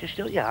like lettuce,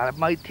 don't you? I'll have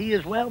my tea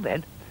as well,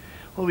 then.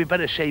 Well, we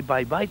better say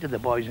bye-bye to the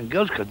boys and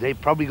girls, because they're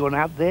probably going to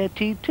have their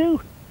tea,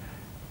 too.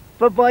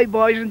 Bye-bye,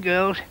 boys and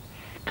girls.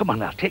 Come on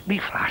now, take me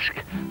flask,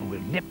 and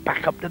we'll nip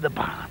back up to the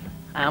barn.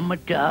 I'm a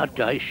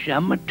tortoise, I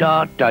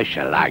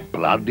like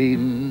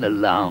plodding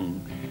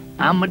along.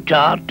 I'm a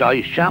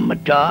tortoise,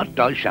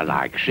 I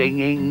like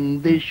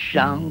singing this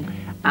song.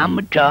 I'm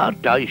a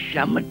tortoise,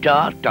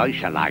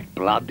 I like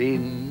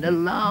plodding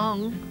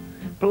along,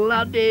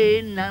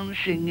 plodding and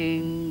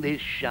singing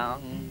this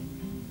song.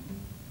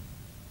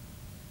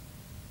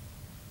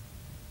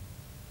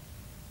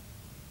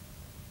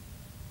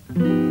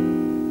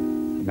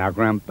 Now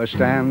Grandpa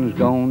Stan's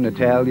gonna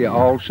tell you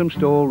all some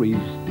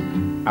stories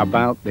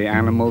about the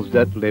animals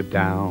that live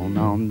down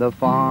on the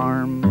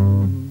farm.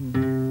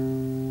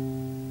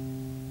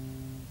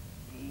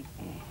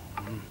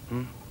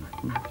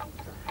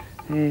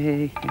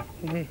 Hey.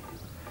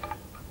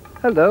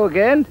 Hello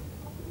again.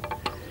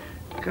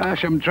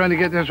 Gosh, I'm trying to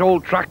get this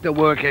old tractor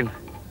working.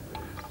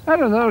 I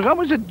don't know, there's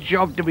always a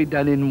job to be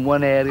done in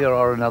one area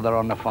or another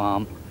on the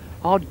farm.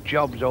 Odd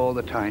jobs all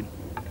the time.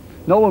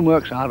 No one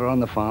works harder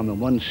on the farm than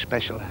one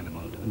special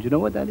animal. And you know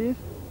what that is?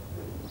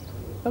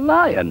 A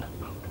lion.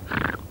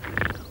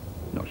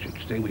 No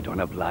such thing, we don't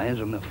have lions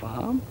on the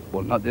farm.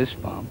 Well, not this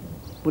farm.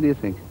 What do you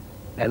think?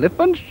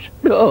 Elephants?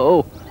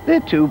 No,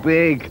 they're too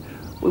big.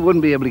 We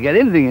wouldn't be able to get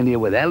anything in here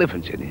with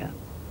elephants in here.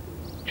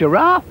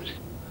 Giraffes?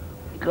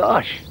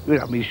 Gosh, you'd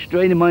have me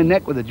straining my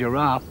neck with a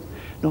giraffe.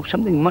 No,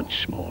 something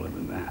much smaller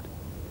than that.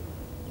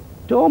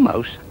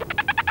 Dormouse?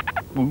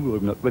 Ooh,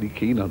 I'm not very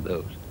keen on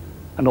those.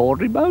 An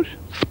ordinary mouse?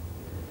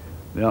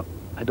 No,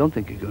 I don't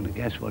think you're going to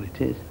guess what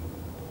it is.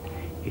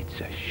 It's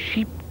a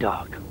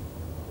sheepdog.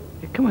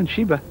 Yeah, come on,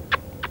 Sheba.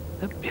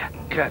 Yeah,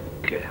 good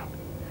girl.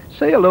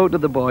 Say hello to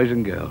the boys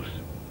and girls.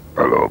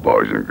 Hello,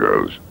 boys and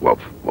girls.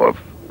 Woof, woof.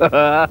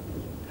 I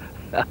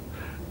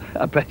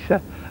bet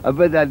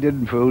that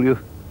didn't fool you.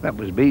 That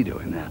was me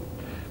doing that.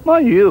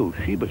 Mind you,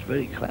 she was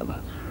very clever.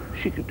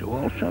 She could do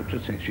all sorts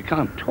of things. She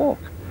can't talk,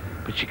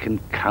 but she can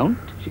count.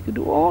 She can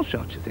do all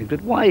sorts of things.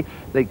 But why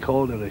they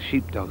called her a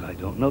sheepdog, I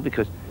don't know,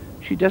 because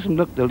she doesn't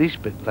look the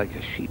least bit like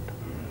a sheep.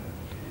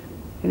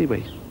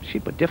 Anyway,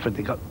 sheep are different.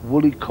 They got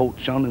woolly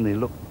coats on and they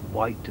look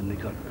white, and they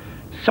got...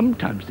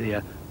 Sometimes they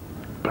are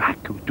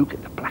black. We do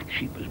get the black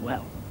sheep as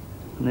well.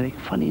 And they make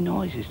funny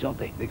noises, don't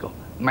they? They go...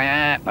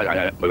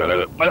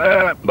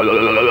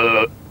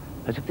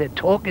 as if they're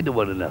talking to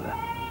one another.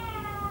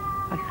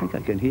 I think I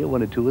can hear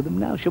one or two of them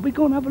now. Shall we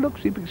go and have a look,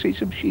 see if we can see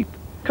some sheep?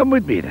 Come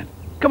with me then.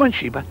 Come on,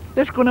 Sheba.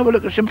 Let's go and have a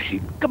look at some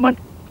sheep. Come on.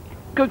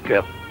 Good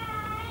girl.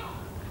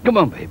 Come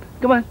on, babe.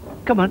 Come on.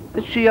 Come on.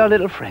 Let's see our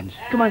little friends.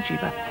 Come on,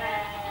 Sheba.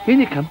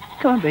 In you come.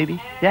 Come on,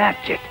 baby.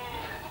 That's it.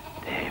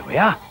 There we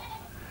are.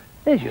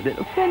 There's your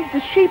little friends,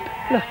 the sheep.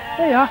 Look,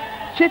 there you are.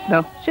 Sit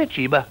now. Sit,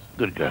 Sheba.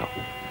 Good girl.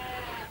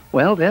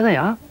 Well, there they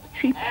are.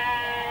 Sheep.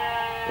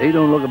 They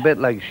don't look a bit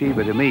like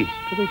Sheba to me,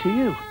 do they to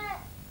you?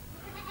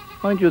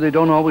 Mind you, they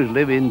don't always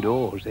live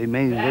indoors. They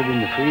may live in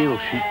the field,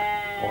 sheep,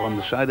 or on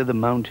the side of the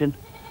mountain.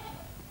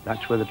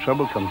 That's where the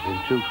trouble comes in,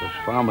 too, because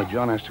Farmer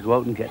John has to go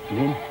out and get them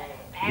in.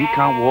 He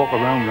can't walk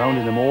around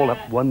rounding them all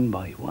up one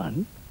by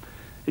one.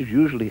 There's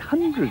usually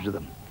hundreds of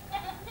them.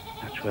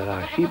 That's where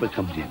our Sheba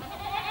comes in.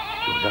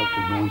 Goes out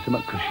and rounds them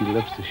up because she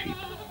loves the sheep.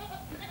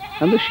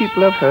 And the sheep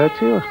love her,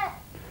 too.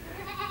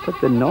 But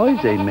the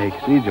noise they make,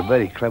 these are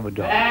very clever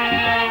dogs,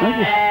 Sheba, aren't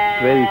they?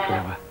 Very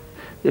clever.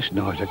 This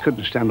noise, I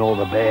couldn't stand all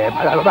the bear.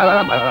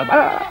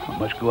 I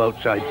must go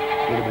outside,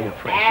 get a bit of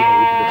fresh air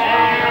into the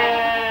farm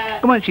now.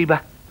 Come on,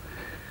 Sheba.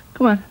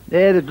 Come on.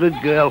 There's a good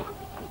girl.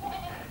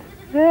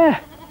 There.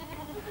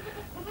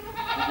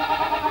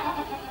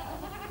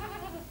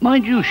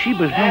 Mind you,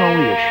 Sheba's not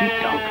only a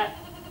sheepdog,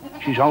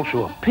 she's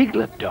also a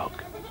piglet dog.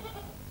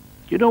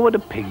 Do you know what a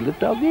piglet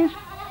dog is?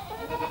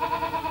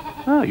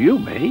 Oh, you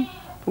may.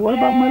 But what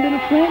about my little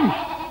friends?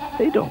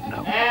 They don't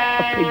know.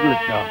 A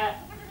piglet dog.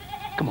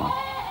 Come on.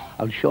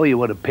 I'll show you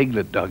what a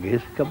piglet dog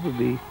is. Come with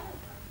me.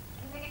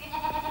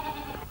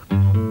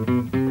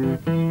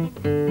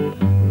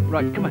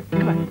 Right, come on,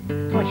 come on.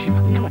 Come on, Sheba,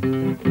 come on.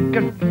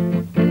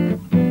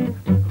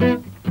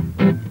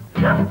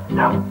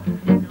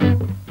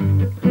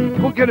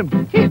 Go get him.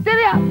 Here, there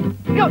they are.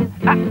 Go.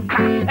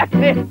 That's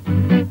it.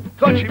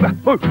 Go on, Sheba.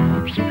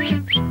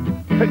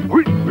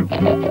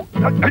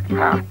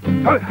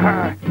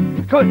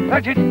 Good,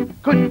 that's it.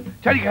 Good.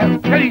 Steady, girl.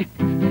 Steady.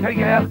 Steady,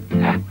 girl.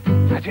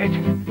 That's it.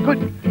 Good.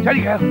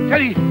 Steady, girl.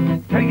 Steady.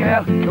 Steady,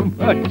 girl. Come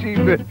on,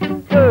 Sheba.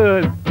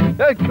 Good.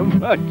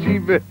 Come on,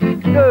 Sheba.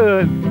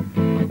 Good.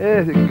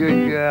 There's a good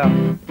girl.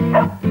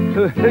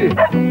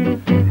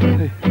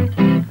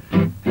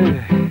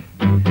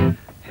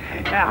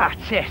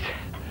 That's it.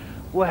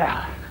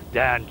 Well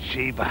done,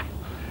 Sheba.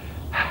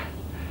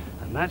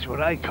 And that's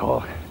what I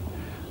call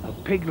a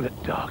piglet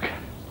dog.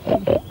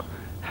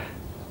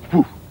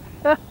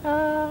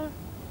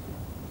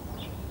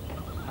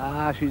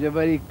 She's a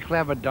very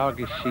clever dog,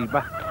 is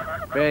Sheba.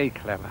 Very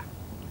clever.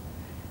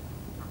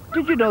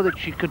 Did you know that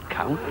she could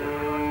count?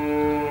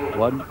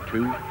 1,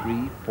 2,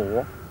 3,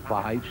 4,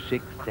 5,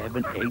 6,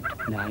 7,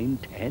 8, 9,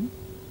 10.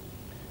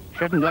 She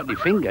hasn't got any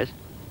fingers.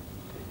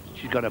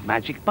 She's got a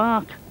magic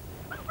mark.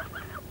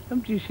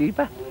 Haven't you,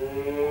 Sheba?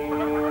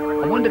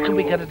 I wonder, can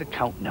we get her to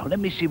count now? Let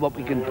me see what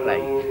we can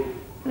play.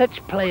 Let's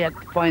play at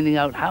finding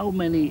out how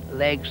many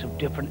legs of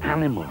different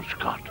animals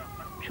got.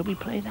 Shall we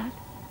play that?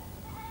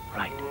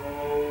 Right.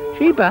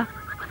 Sheba,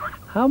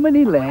 how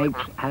many legs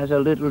has a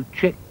little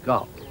chick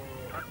got?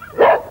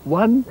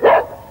 1,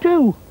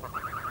 2.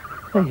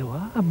 There you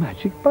are, a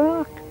magic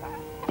bark.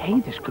 Hey,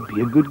 this could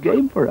be a good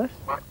game for us.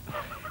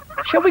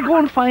 Shall we go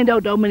and find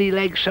out how many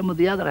legs some of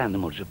the other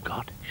animals have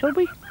got? Shall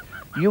we?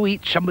 You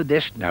eat some of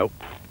this now,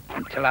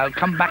 until I'll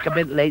come back a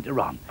bit later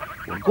on.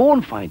 We'll go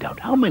and find out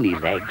how many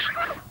legs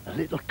a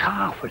little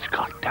calf has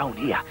got down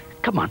here.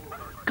 Come on.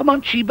 Come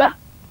on, Sheba.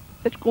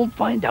 Let's go and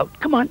find out.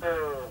 Come on.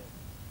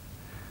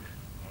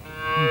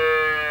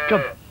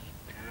 Come.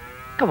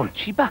 Come on,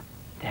 Sheba.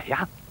 There you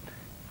are.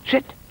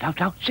 Sit. Down,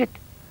 down. Sit.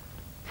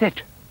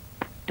 Sit.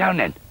 Down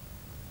then.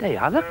 There you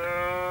are, look.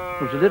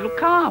 Those are little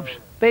calves.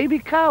 baby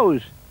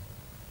cows.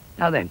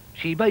 Now then,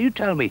 Sheba, you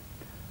tell me,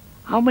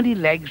 how many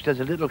legs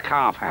does a little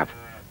calf have?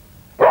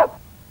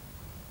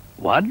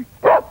 1,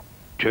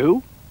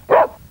 2,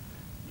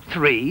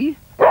 3,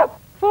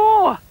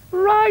 4.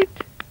 Right.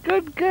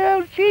 Good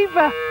girl,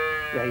 Sheba.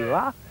 There you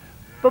are.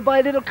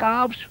 Bye-bye, little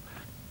calves.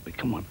 But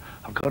come on,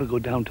 I've got to go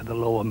down to the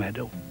lower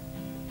meadow.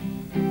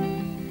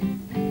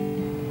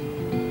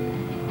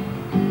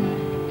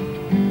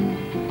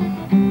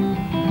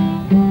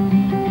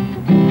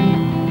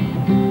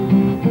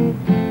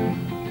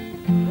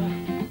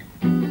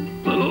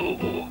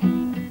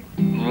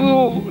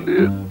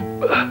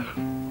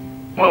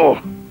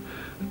 Oh,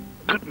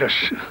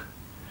 goodness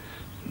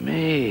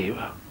me.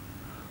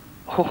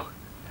 Oh,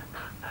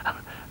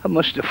 I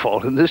must have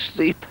fallen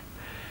asleep.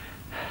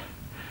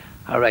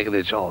 I reckon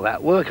it's all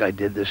that work I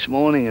did this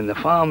morning in the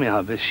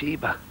farmyard with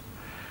Sheba.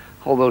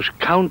 All those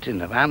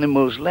counting of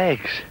animals'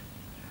 legs.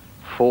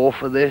 4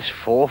 for this,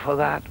 4 for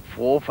that,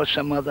 4 for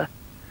some other.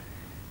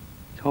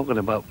 Talking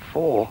about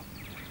 4,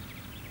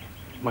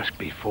 must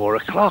be 4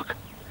 o'clock.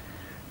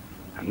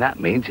 And that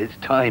means it's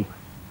time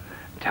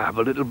to have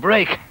a little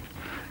break.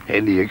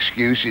 Any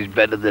excuse is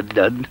better than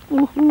none.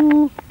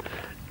 Woohoo!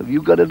 Have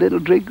you got a little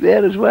drink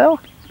there as well?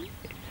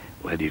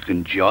 Well, you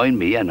can join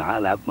me and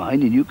I'll have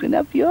mine and you can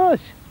have yours.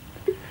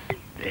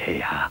 There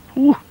you are.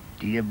 Ooh,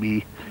 dear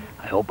me.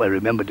 I hope I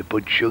remember to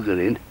put sugar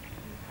in.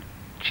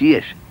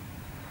 Cheers.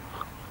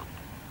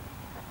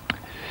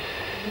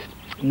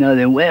 Now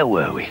then, where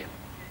were we?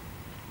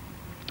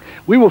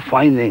 We were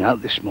finding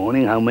out this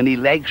morning how many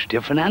legs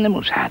different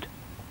animals had.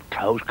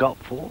 Cows got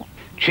 4,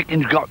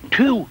 chickens got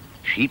 2,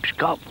 sheep's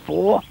got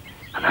 4,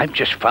 and I've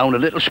just found a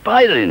little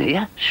spider in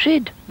here.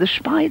 Sid, the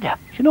spider.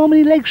 Do you know how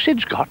many legs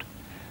Sid's got?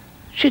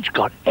 Sid's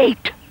got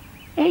 8.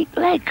 8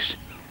 legs.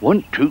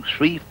 1, 2,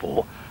 3,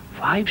 4,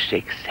 5,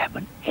 6,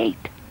 7, 8.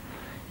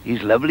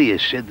 He's lovely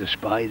as Sid the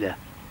spider.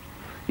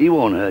 He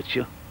won't hurt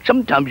you.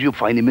 Sometimes you'll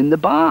find him in the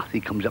bath.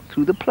 He comes up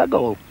through the plug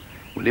hole.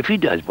 Well, if he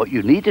does, what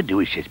you need to do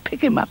is just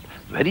pick him up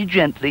very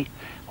gently,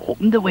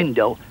 open the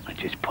window, and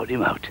just put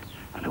him out.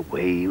 And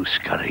away he'll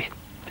scurry.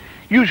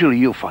 Usually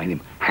you'll find him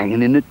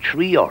hanging in a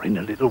tree or in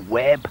a little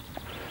web.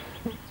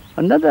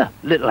 Another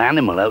little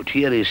animal out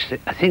here is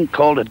a thing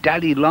called a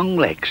daddy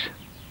longlegs.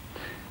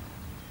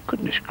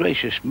 Goodness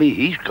gracious me,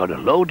 he's got a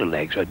load of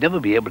legs. I'd never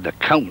be able to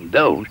count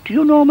those. Do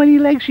you know how many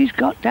legs he's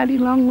got, daddy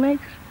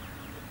longlegs?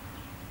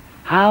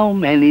 How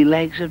many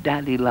legs have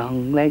daddy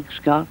longlegs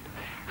got?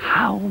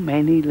 How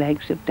many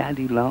legs have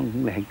daddy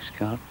longlegs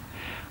got?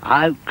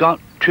 I've got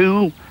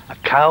 2, a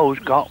cow's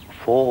got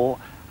 4,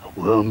 a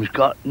worm's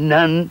got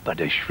none,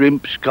 but a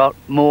shrimp's got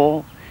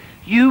more.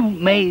 You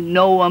may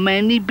know how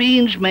many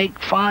beans make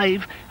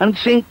 5 and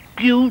think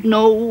you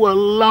know a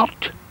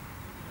lot.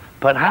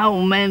 But how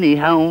many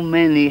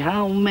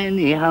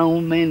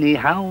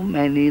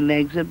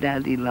legs have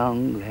daddy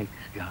longlegs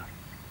got?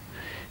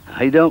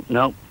 I don't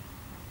know.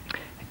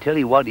 I tell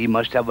you what, he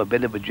must have a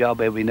bit of a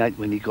job every night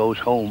when he goes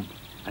home.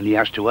 And he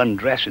has to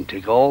undress and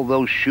take all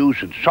those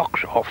shoes and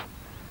socks off.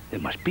 There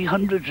must be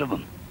hundreds of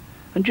them.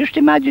 And just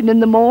imagine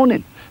in the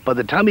morning, by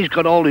the time he's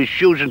got all his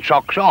shoes and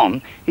socks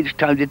on, it's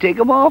time to take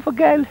them off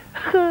again.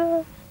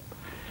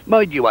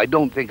 Mind you, I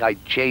don't think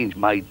I'd change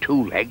my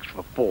 2 legs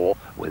for 4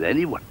 with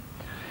anyone.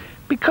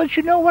 Because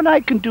you know what I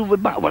can do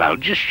with my... Well, I'll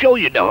just show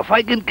you now. If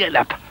I can get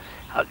up,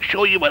 I'll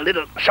show you a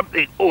little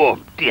something. Oh,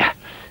 dear,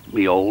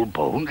 me old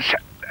bones.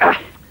 Now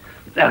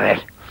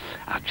then,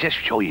 I'll just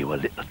show you a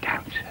little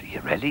dance. Are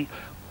you ready?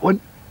 1,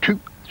 2,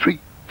 3,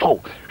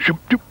 4.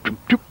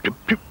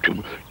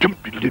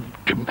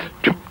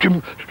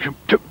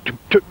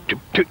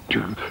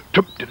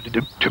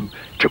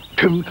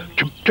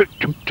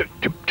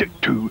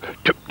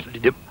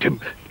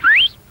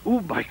 Oh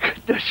my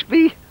goodness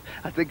me!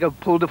 I think I've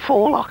pulled a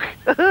forelock.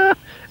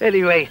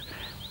 Anyway,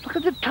 look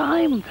at the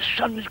time. The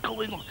sun is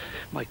going.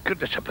 My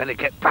goodness, I better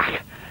get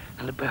back.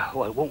 And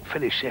I won't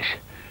finish this.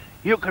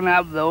 You can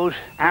have those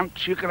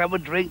ants. You can have a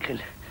drink,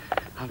 and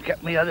I'll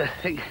get me other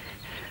thing.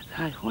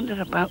 I wonder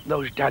about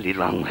those daddy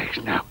longlegs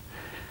now.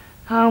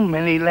 How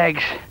many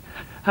legs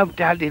have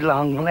daddy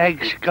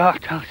longlegs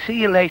got? I'll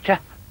see you later.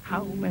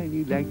 How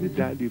many legs has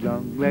daddy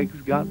longlegs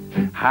got?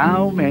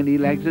 How many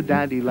legs has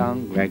daddy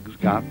longlegs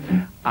got?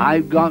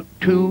 I've got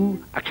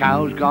 2, a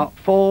cow's got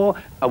 4,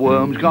 a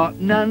worm's got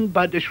none,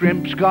 but a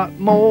shrimp's got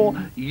more.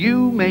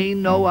 You may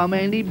know how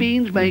many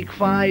beans make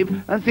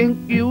 5 and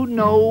think you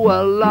know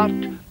a lot.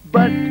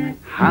 But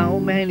how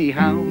many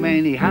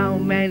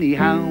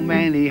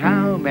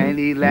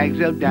legs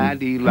have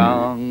daddy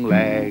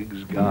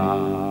longlegs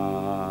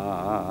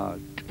got?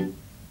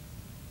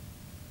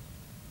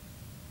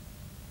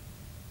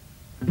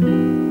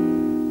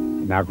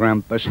 Now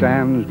Grandpa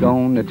Stan's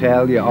gonna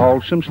tell you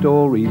all some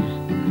stories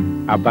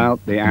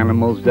about the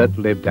animals that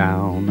live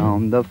down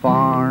on the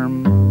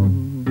farm.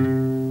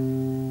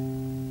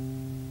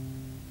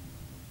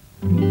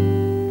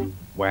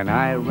 When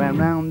I ran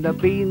round the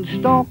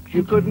beanstalk,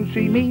 you couldn't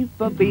see me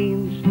for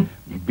beans.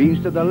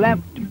 beans to the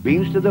left,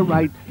 beans to the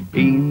right,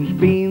 beans,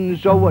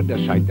 beans over the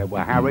side. There were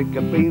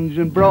haricot beans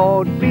and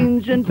broad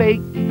beans and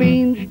baked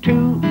beans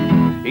too.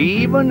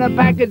 Even a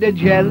packet of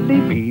jelly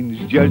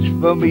beans just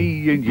for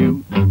me and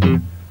you.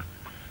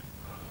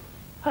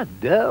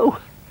 Hello.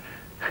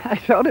 I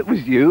thought it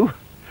was you.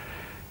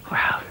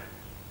 Well,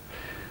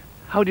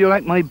 how do you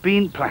like my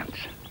bean plants?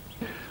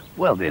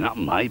 Well, they're not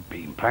my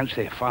bean plants,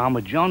 they're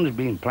Farmer John's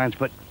bean plants,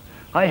 but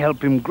I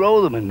help him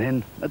grow them, and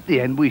then at the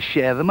end we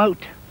share them out.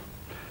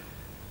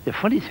 They're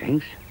funny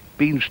things,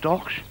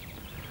 beanstalks.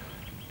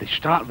 They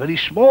start very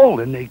small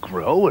and they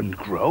grow and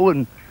grow,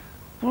 and,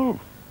 well,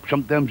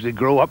 sometimes they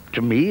grow up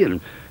to me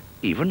and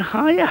even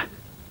higher.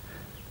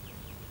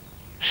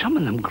 Some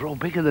of them grow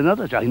bigger than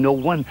others. I know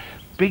one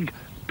big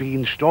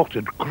beanstalk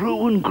that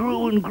grew and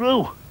grew and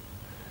grew.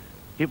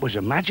 It was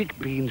a magic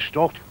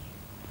beanstalk.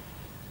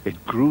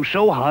 It grew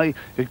so high,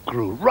 it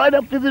grew right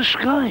up to the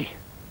sky.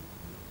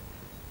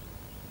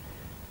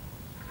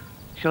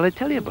 Shall I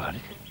tell you about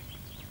it?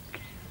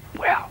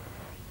 Well,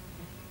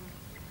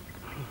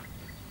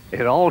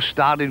 it all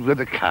started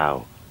with a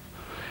cow.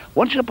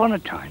 Once upon a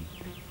time,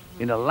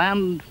 in a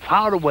land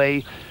far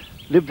away,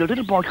 lived a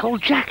little boy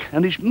called Jack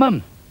and his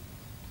mum.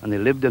 And they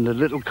lived in a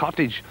little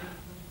cottage,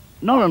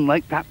 not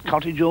unlike that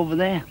cottage over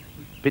there.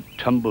 Bit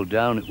tumbled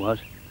down it was.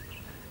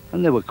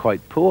 And they were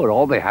quite poor.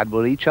 All they had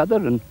were each other,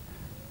 and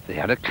they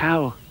had a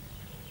cow.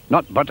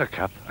 Not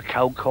Buttercup, a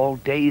cow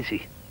called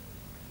Daisy.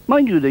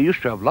 Mind you, they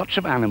used to have lots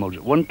of animals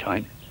at one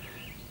time,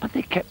 but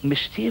they kept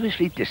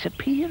mysteriously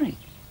disappearing.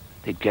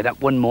 They'd get up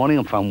one morning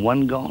and found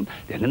one gone,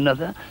 then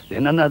another,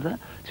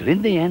 till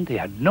in the end they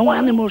had no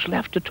animals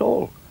left at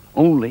all,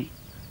 only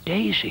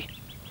Daisy.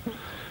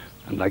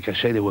 And like I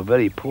say, they were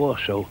very poor,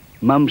 so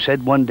Mum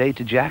said one day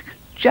to Jack,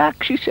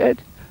 "Jack," she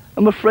said,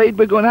 "I'm afraid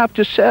we're going to have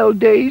to sell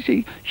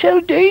Daisy." "Sell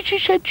Daisy?"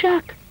 said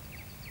Jack.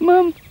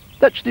 "Mum,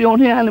 that's the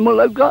only animal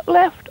I've got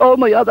left. All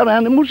my other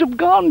animals have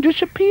gone,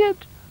 disappeared.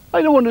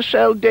 I don't want to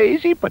sell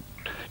Daisy." "But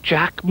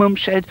Jack," Mum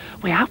said,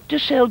 "we have to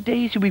sell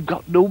Daisy. We've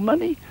got no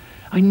money.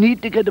 I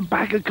need to get a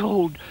bag of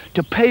gold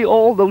to pay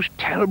all those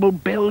terrible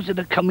bills that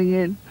are coming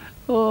in."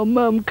 "Oh,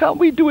 Mum, can't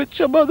we do it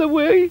some other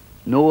way?"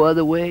 "No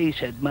other way,"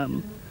 said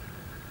Mum.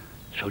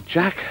 So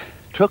Jack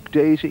took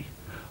Daisy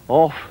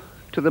off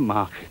to the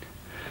market.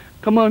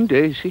 "Come on,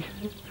 Daisy.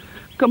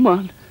 Come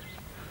on.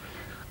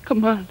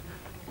 Come on."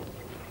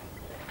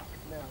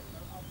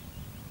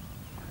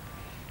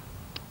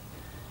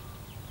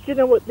 You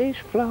know what these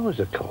flowers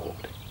are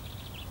called?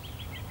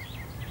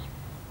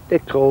 They're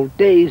called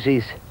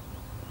daisies.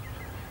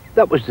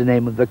 That was the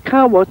name of the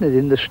cow, wasn't it,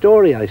 in the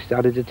story I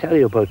started to tell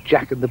you about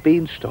Jack and the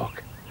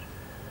Beanstalk?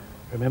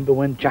 Remember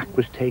when Jack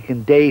was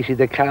taking Daisy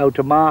the cow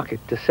to market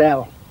to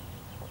sell?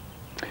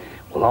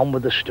 Well, on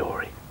with the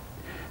story.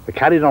 They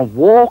carried on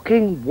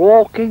walking.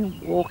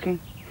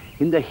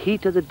 In the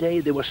heat of the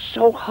day, they were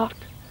so hot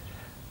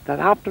that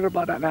after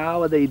about an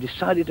hour they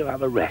decided to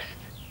have a rest.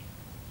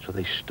 So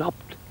they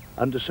stopped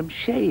under some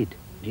shade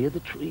near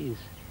the trees.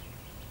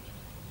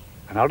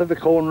 And out of the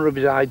corner of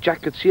his eye,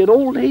 Jack could see an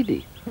old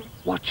lady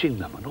watching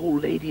them, an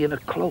old lady in a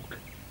cloak.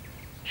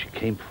 She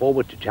came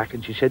forward to Jack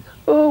and she said,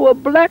 "Oh, a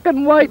black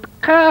and white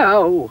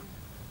cow.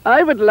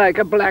 I would like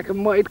a black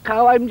and white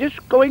cow. I'm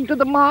just going to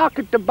the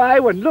market to buy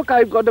one. Look,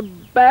 I've got a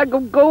bag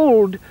of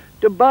gold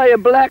to buy a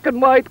black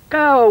and white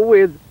cow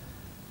with."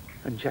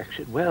 And Jack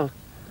said, "Well,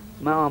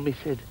 Mom," he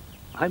said,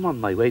 "I'm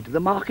on my way to the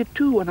market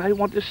too, and I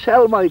want to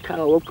sell my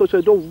cow. Of course,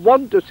 I don't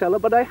want to sell her,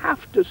 but I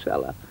have to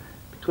sell her,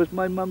 because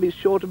my mum is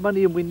short of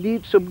money and we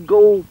need some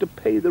gold to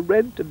pay the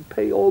rent and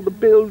pay all the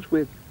bills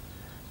with.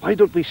 Why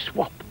don't we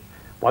swap?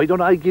 Why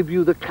don't I give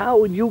you the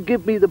cow and you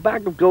give me the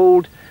bag of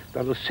gold?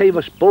 That'll save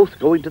us both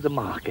going to the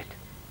market."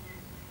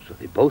 So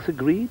they both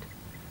agreed,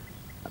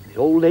 and the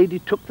old lady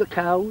took the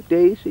cow,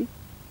 Daisy,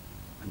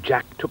 and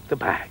Jack took the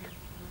bag.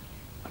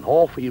 And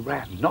off he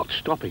ran, not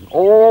stopping,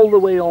 all the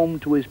way home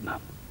to his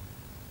mum.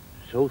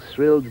 So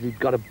thrilled that he'd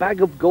got a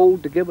bag of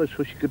gold to give her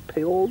so she could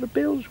pay all the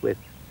bills with.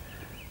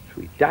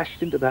 So he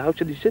dashed into the house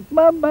and he said,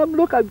 Mum,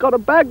 look, I've got a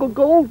bag of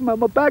gold,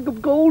 Mum, a bag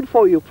of gold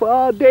for you, for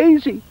our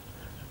Daisy."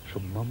 So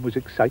Mum was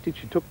excited.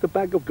 She took the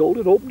bag of gold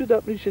and opened it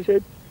up and she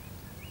said,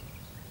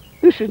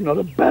 "This is not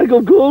a bag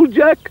of gold,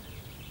 Jack.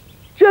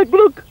 Jack,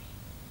 look,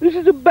 this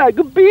is a bag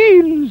of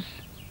beans."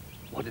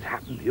 What had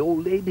happened? The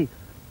old lady,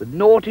 the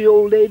naughty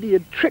old lady,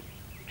 had tricked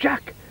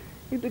Jack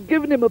into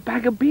giving him a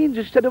bag of beans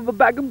instead of a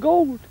bag of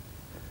gold.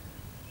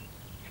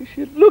 She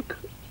said, "Look,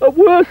 a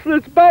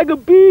worthless bag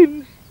of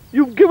beans.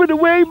 You've given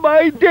away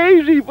my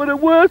Daisy for a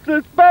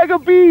worthless bag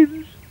of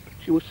beans."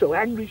 She was so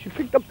angry, she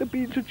picked up the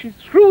beans and she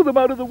threw them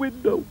out of the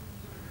window.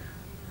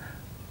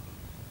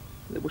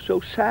 They were so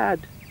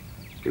sad,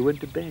 they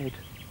went to bed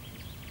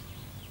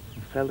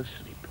and fell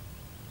asleep.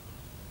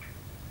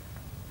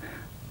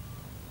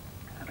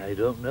 And I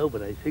don't know,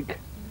 but I think,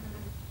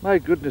 my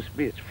goodness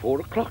me, it's 4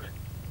 o'clock.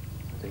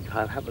 I think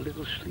I'll have a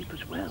little sleep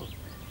as well.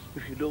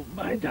 If you don't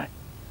mind, I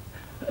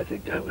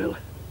think I will.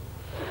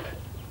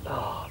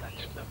 Oh,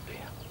 that's lovely.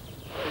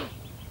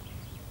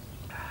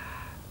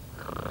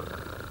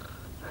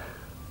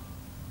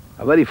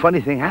 A very funny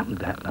thing happened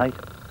that night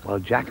while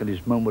Jack and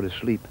his mum were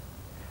asleep.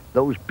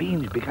 Those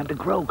beans began to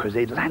grow because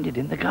they'd landed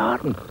in the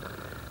garden.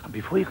 And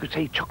before you could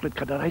say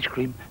chocolate-covered ice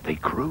cream, they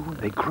grew and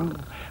they grew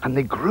and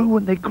they grew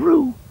and they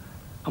grew.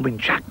 And when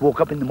Jack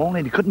woke up in the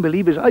morning, he couldn't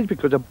believe his eyes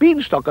because a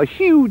beanstalk, a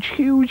huge,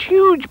 huge,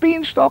 huge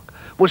beanstalk,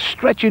 was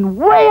stretching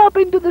way up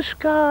into the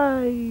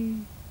sky.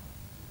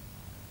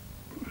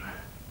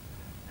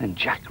 And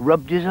Jack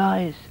rubbed his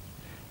eyes.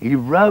 He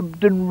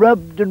rubbed and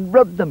rubbed and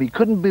rubbed them. He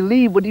couldn't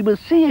believe what he was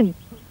seeing.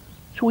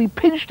 So he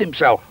pinched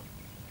himself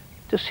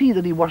to see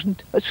that he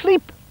wasn't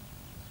asleep.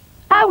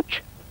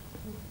 Ouch!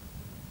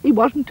 He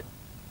wasn't.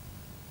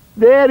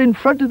 There in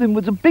front of him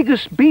was the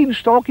biggest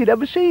beanstalk he'd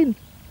ever seen.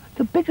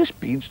 The biggest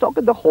beanstalk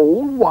in the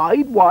whole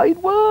wide, wide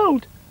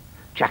world.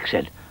 Jack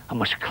said, I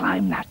must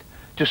climb that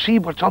to see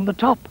what's on the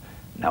top.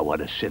 Now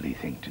what a silly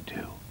thing to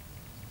do.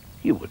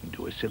 You wouldn't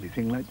do a silly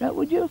thing like that,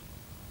 would you?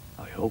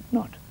 I hope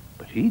not,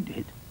 but he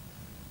did.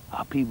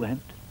 Up he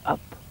went, up,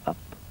 up,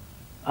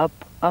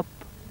 up, up,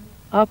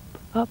 up,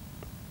 up,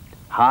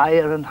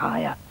 higher and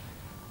higher,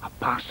 up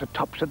past the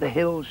tops of the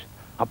hills,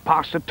 up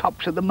past the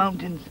tops of the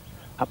mountains,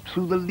 up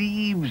through the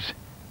leaves.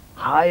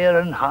 Higher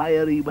and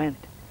higher he went.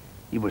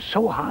 He was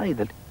so high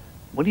that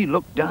when he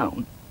looked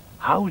down,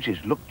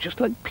 houses looked just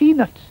like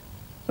peanuts,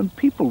 and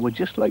people were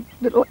just like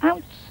little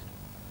ants.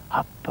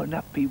 Up and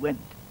up he went.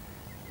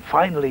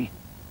 Finally,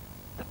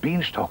 the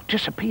beanstalk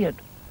disappeared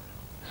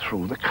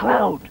through the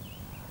cloud,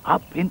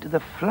 up into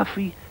the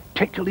fluffy,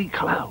 tickly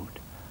cloud.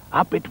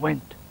 Up it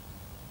went.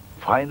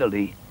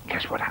 Finally,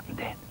 guess what happened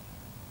then?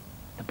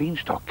 The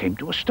beanstalk came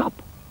to a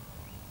stop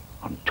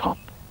on top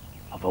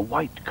of a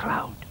white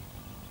cloud.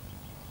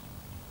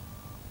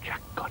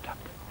 Jack got up.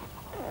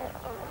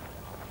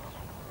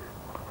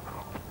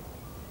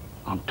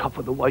 On top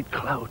of the white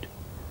cloud,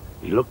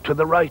 he looked to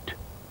the right,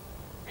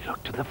 he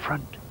looked to the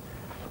front,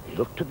 he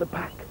looked to the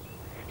back,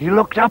 he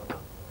looked up,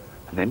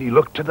 and then he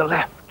looked to the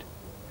left.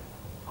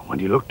 And when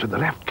he looked to the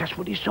left, guess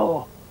what he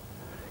saw?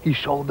 He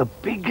saw the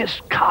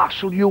biggest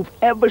castle you've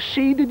ever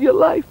seen in your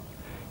life.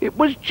 It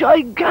was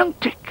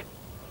gigantic.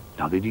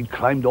 Now that he'd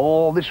climbed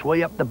all this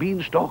way up the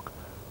beanstalk,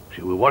 so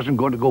he wasn't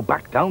going to go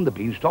back down the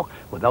beanstalk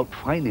without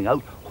finding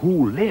out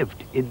who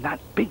lived in that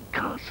big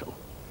castle.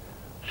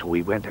 So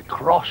he went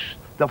across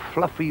the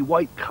fluffy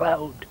white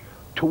cloud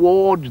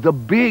towards the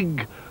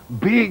big,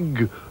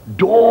 big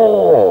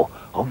door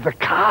of the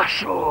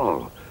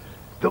castle.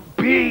 The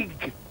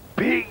big,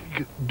 big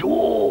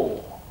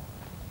door.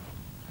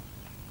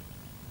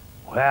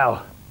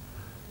 Well,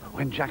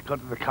 when Jack got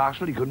to the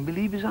castle, he couldn't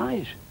believe his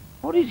eyes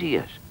or his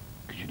ears.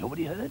 Because you know what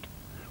he heard?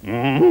 You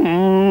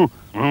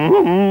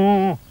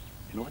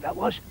know what that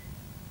was?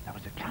 That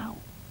was a cow.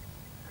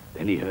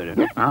 Then he heard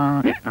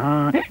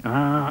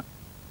a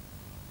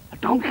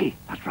donkey,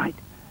 that's right.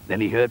 Then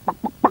he heard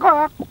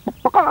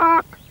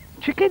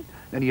chicken.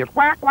 Then he heard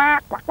quack,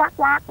 quack, quack, quack,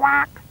 quack,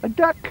 quack, a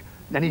duck.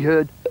 Then he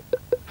heard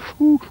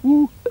foo,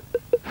 foo,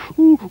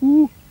 foo,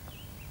 foo.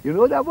 You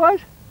know what that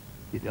was?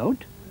 You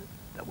don't?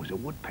 That was a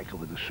woodpecker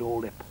with a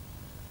sore lip.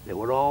 They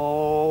were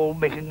all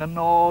making a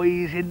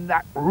noise in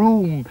that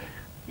room.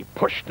 He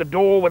pushed the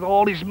door with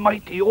all his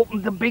might. He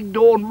opened the big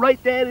door, and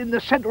right there in the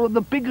center of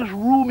the biggest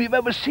room you've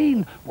ever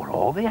seen were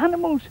all the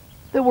animals.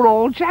 They were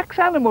all Jack's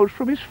animals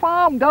from his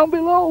farm down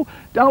below,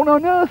 down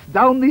on earth,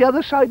 down the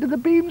other side of the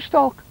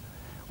beanstalk.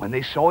 When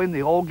they saw him,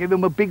 they all gave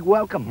him a big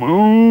welcome.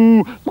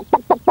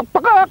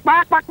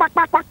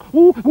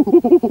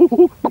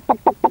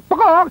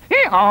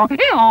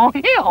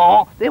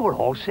 They were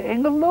all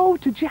saying hello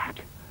to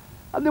Jack.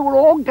 And they were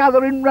all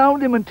gathering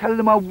round him and telling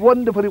him how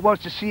wonderful it was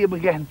to see him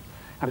again.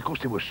 And of course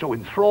they were so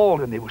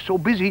enthralled and they were so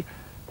busy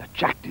that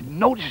Jack didn't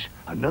notice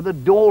another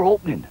door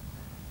opening.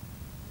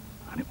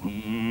 And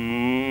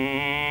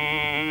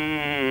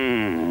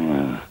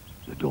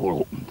the door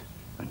opened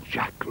and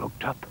Jack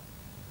looked up.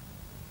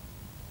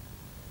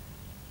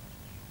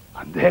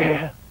 And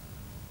there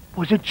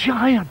was a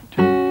giant.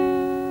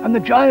 And the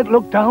giant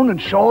looked down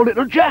and saw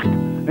little Jack.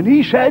 And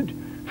he said,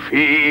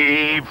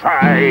 "Fee,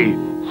 fi,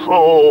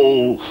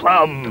 fo,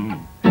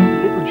 fum."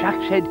 Little Jack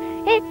said,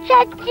 "It's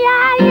a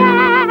giant."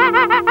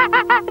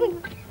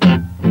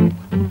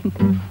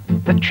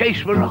 The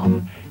chase were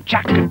on.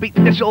 Jack could beat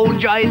this old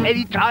giant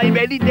any time,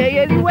 any day,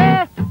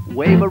 anywhere.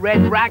 Wave a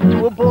red rag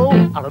to a bull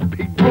or a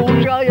big bull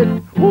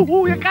giant.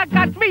 Ooh, you can't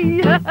catch me.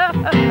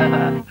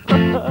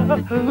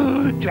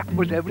 Jack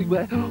was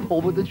everywhere,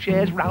 over the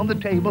chairs, round the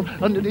table,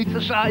 underneath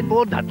the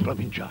sideboard. That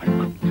blooming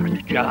giant couldn't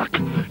catch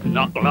Jack.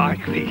 Not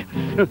likely.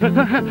 You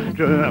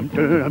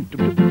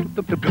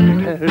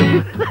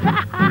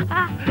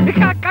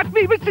can't catch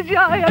me, Mr.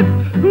 Giant.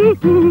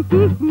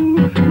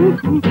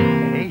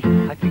 Hey,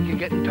 I think you're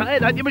getting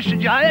tired, aren't you, Mr.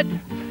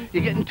 Giant?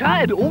 You're getting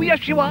tired. Oh,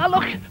 yes, you are.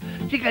 Look,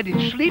 you're getting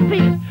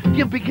sleepy.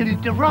 You're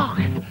beginning to rock.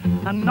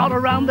 And not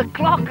around the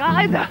clock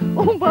either.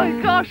 Oh, my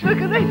gosh, look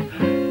at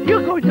it.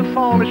 You're going to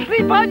fall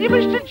asleep, aren't you,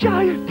 Mr.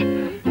 Giant?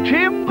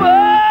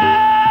 Timber!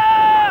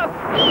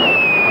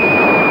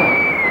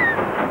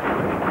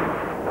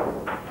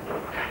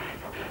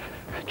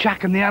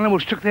 Jack and the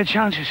animals took their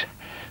chances.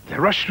 They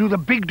rushed through the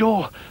big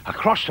door,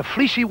 across the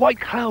fleecy white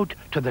cloud,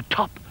 to the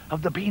top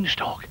of the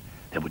beanstalk.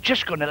 They were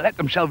just going to let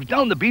themselves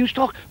down the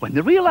beanstalk when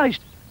they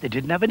realized they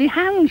didn't have any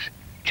hands.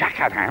 Jack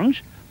had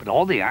hands, but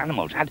all the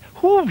animals had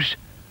hooves.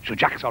 So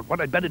Jack thought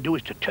what I'd better do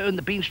is to turn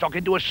the beanstalk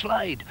into a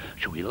slide.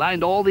 So he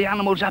lined all the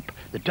animals up,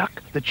 the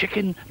duck, the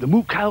chicken, the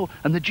moo cow,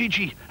 and the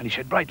Gigi. And he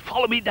said, right,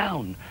 follow me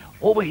down.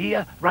 Over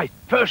here, right,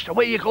 first,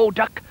 away you go,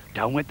 duck.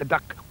 Down went the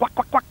duck, quack,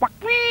 quack, quack, quack,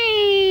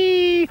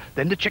 wee.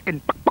 Then the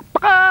chicken, quack, quack,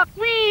 quack,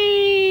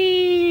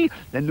 wee.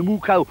 Then the moo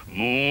cow,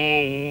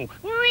 moo,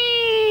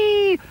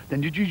 wee.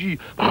 Then the Gigi,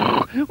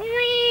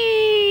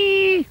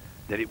 wee.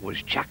 Then it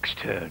was Jack's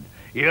turn.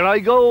 Here I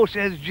go,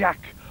 says Jack.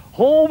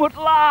 Home at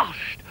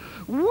last.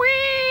 Whee!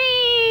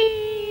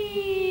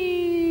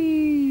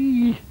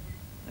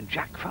 And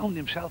Jack found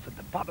himself at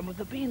the bottom of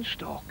the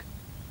beanstalk.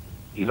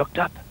 He looked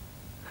up.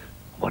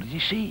 What did he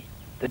see?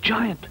 The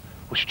giant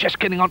was just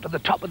getting onto the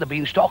top of the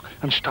beanstalk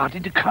and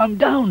starting to come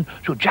down.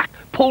 So Jack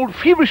pulled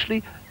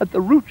feverishly at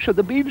the roots of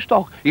the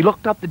beanstalk. He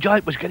looked up, the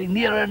giant was getting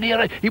nearer and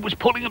nearer. He was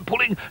pulling and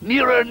pulling,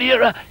 nearer and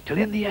nearer, till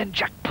in the end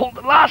Jack pulled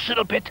the last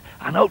little bit,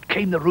 and out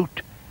came the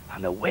root.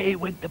 And away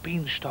went the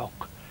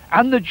beanstalk.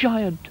 And the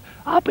giant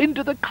up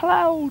into the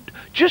cloud,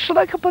 just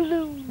like a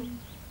balloon.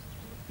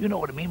 You know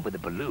what I mean with a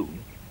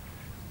balloon?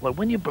 Well,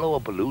 when you blow a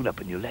balloon up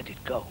and you let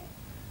it go,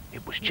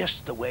 it was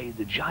just the way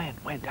the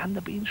giant went and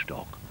the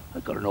beanstalk.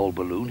 I've got an old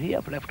balloon here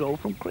I've left over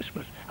from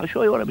Christmas. I'll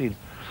show you what I mean.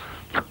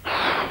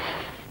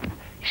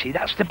 You see,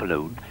 that's the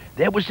balloon.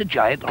 There was the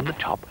giant on the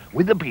top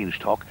with the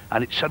beanstalk,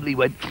 and it suddenly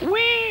went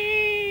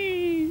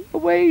whee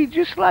away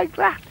just like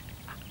that.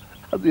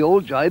 And the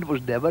old giant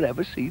was never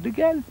ever seen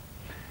again.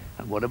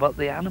 And what about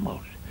the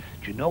animals?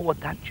 Do you know what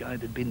that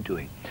giant had been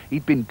doing?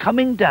 He'd been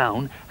coming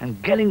down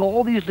and getting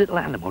all these little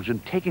animals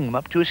and taking them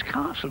up to his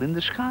castle in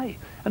the sky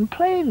and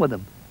playing with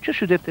them,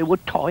 just as if they were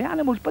toy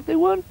animals, but they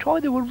weren't toy,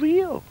 they were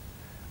real.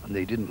 And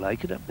they didn't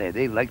like it up there.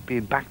 They liked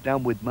being back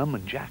down with Mum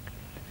and Jack.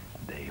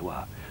 And there you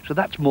are. So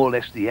that's more or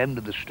less the end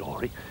of the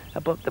story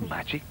about the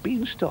magic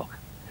beanstalk.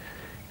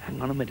 Hang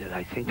on a minute,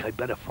 I think I'd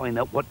better find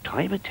out what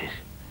time it is.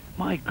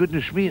 My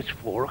goodness me, it's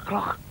 4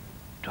 o'clock.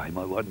 Time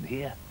I wasn't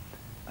here.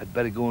 I'd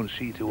better go and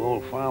see to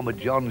old Farmer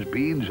John's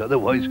beans,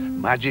 otherwise,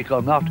 magic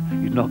or not,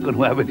 he's not going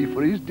to have any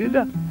for his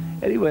dinner.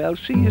 Anyway, I'll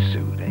see you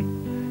soon, eh?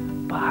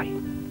 Bye.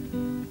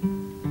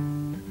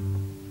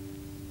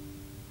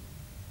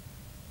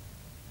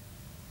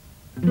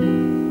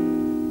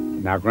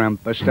 Now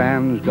Grandpa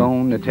Stan's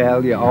going to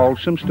tell you all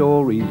some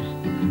stories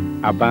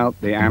about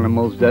the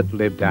animals that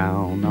live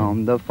down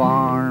on the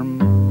farm.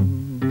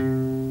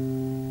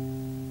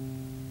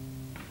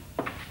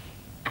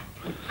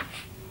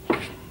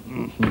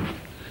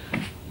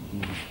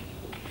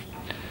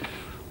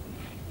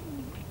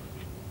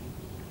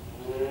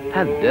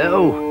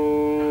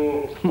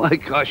 Hello. My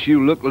gosh,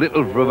 you look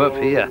little from up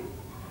here.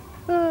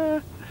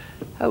 How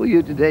are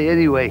you today,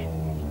 anyway?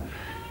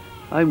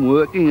 I'm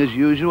working as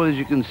usual, as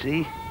you can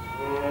see.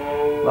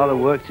 A lot of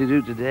work to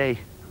do today.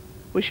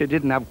 Wish I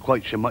didn't have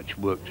quite so much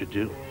work to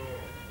do.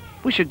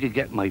 Wish I could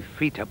get my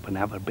feet up and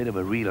have a bit of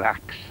a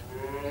relax.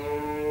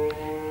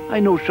 I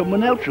know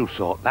someone else who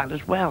thought that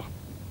as well.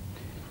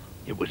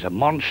 It was a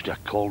monster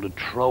called a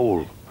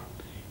troll.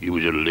 He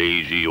was a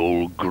lazy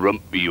old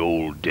grumpy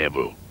old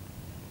devil.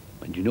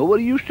 And you know where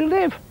he used to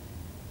live?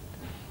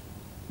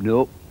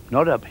 No,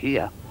 not up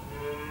here.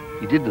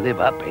 He didn't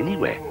live up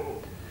anywhere.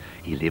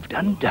 He lived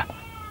under.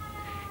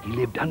 He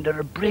lived under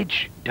a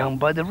bridge down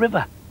by the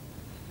river.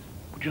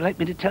 Would you like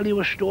me to tell you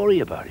a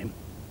story about him?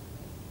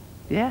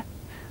 Yeah?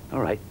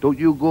 All right, don't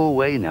you go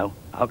away now.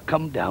 I'll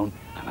come down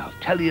and I'll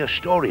tell you a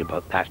story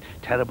about that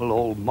terrible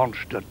old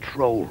monster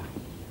troll.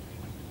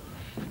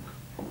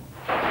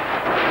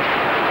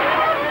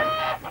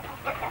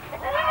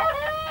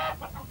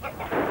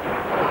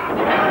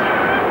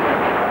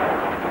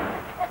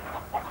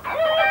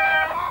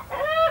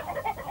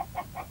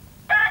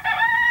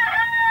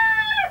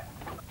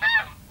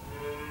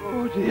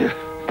 Dear.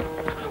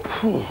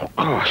 Oh,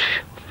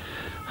 gosh.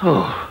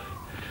 Oh,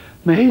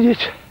 made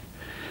it.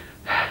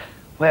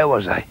 Where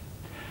was I?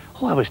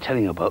 Oh, I was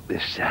telling you about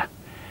this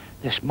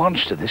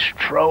monster, this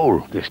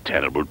troll, this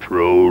terrible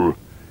troll.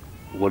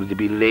 Wanted to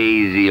be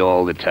lazy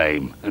all the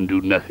time and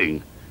do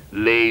nothing.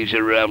 Laze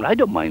around. I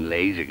don't mind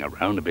lazing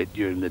around a bit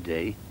during the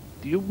day.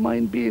 Do you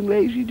mind being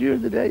lazy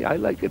during the day? I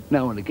like it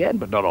now and again,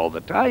 but not all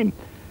the time.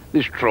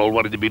 This troll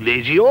wanted to be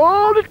lazy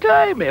all the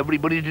time.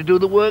 Everybody to do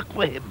the work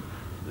for him.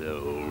 The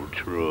old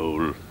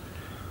troll.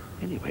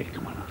 Anyway,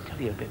 come on, I'll tell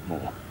you a bit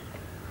more.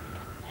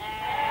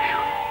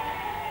 Whew.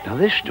 Now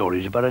this story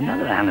is about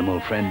another animal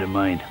friend of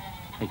mine.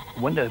 I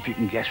wonder if you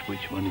can guess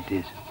which one it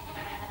is.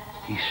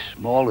 He's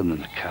smaller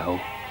than a cow,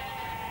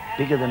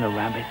 bigger than a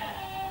rabbit,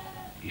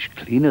 he's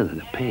cleaner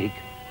than a pig,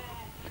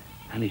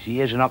 and his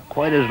ears are not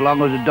quite as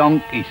long as a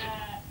donkey's.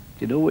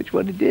 Do you know which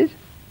one it is?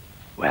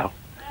 Well,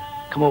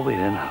 come over here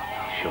and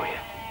I'll show you.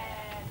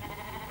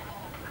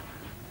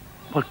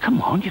 Well,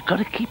 come on, you've got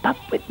to keep up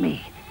with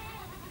me.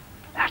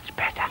 That's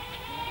better.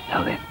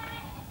 Now then,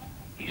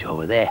 he's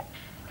over there.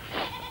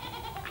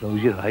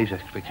 Close your eyes, I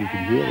expect you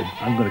can hear him.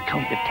 I'm going to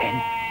count to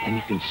 10, then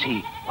you can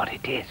see what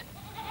it is.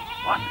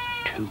 1,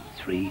 2,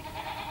 3,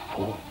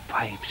 4,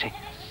 5, 6,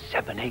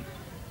 7, 8,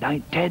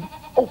 9, 10.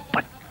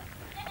 Open!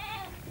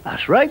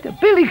 That's right, a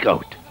billy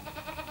goat.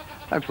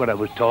 That's what I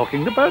was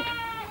talking about.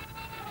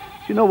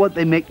 You know what?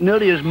 They make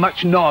nearly as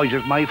much noise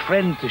as my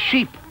friends the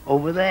sheep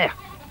over there.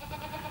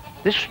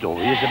 This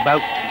story is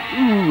about,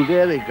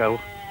 there they go,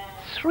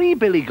 3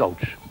 billy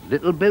goats.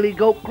 Little billy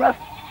goat Gruff,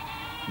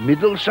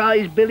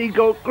 middle-sized billy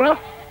goat Gruff,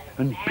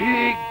 and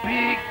big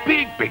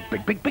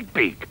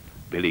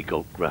billy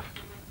goat Gruff.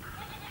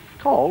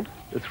 Called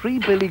the 3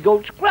 billy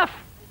goats Gruff.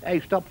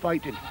 Hey, stop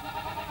fighting.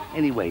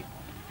 Anyway,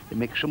 they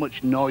make so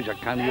much noise I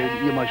can't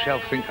hear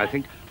myself think. I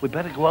think we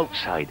better go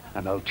outside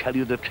and I'll tell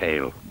you the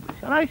tale.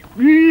 All right?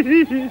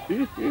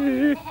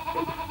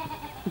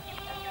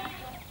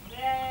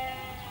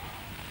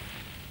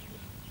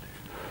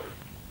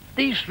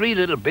 These 3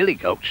 little billy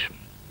goats,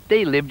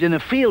 they lived in a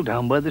field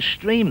down by the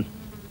stream.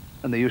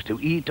 And they used to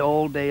eat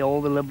all day,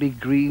 all the lovely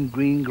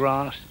green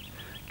grass,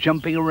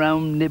 jumping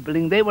around,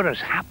 nibbling. They were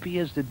as happy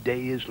as the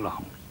day is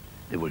long.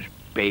 There was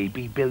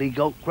baby billy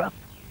goat Gruff,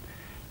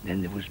 then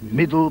there was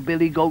middle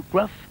billy goat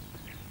Gruff,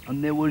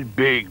 and there was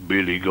big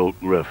billy goat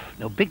Gruff.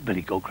 Now, big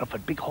billy goat Gruff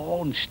had big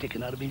horns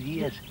sticking out of his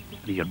ears,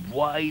 and he had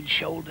wide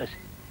shoulders.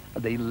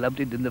 And they loved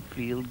it in the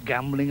field,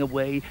 gambling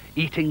away,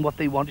 eating what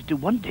they wanted to.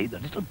 One day, the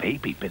little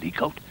baby billy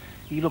goat,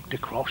 he looked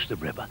across the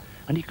river,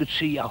 and he could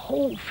see a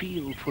whole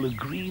field full of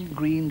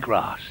green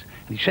grass.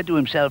 And he said to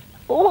himself,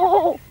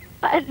 "Oh,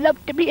 I'd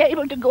love to be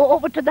able to go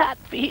over to that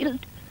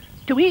field,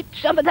 to eat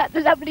some of that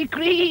lovely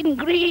green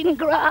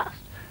grass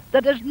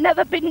that has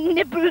never been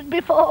nibbled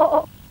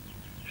before."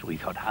 So he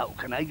thought, how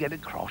can I get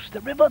across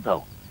the river,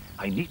 though?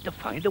 I need to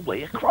find a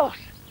way across.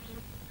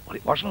 Well,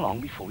 it wasn't long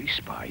before he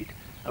spied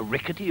a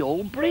rickety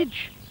old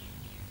bridge.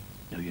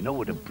 Now, you know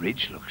what a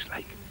bridge looks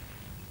like.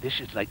 This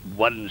is like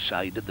one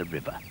side of the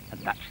river,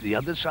 and that's the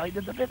other side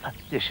of the river.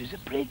 This is a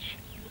bridge.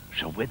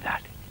 So with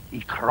that,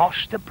 he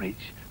crossed the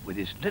bridge with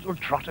his little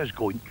trotters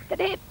going,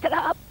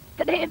 trip-trap,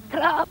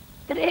 trip-trap,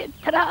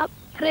 trip-trap,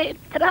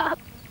 trip-trap.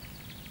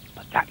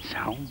 But that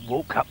sound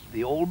woke up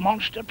the old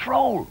monster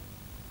troll,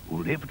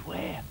 who lived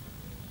where?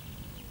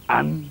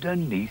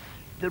 Underneath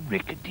the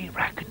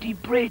rickety-rackety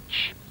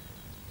bridge.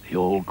 The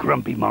old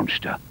grumpy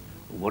monster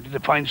who wanted to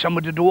find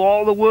someone to do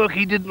all the work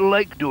he didn't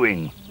like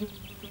doing.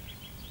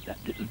 That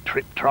little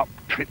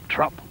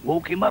trip-trop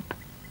woke him up.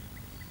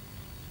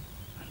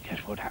 And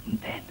guess what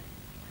happened then?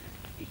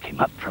 He came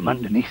up from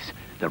underneath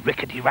the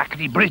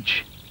rickety-rackety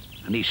bridge,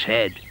 and he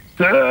said,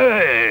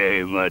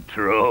 "I'm a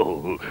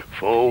troll,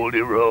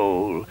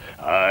 foldy-roll,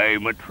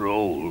 I'm a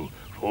troll,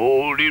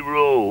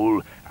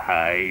 foldy-roll,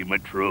 I'm a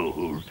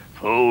troll,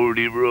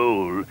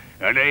 foldy-roll,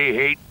 and I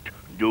hate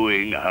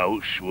doing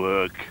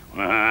housework.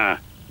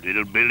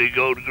 Little billy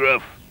goat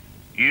Gruff,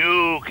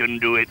 you can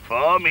do it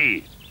for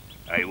me.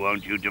 I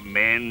want you to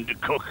mend,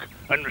 cook,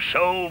 and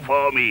sew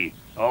for me.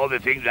 All the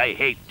things I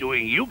hate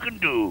doing you can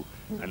do,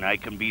 and I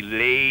can be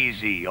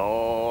lazy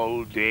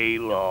all day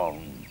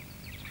long."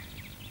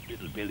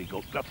 Little billy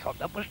goat Gruff thought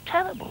that was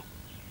terrible.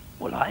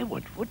 Well, I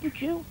would,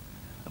 wouldn't you?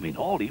 I mean,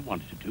 all he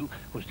wanted to do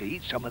was to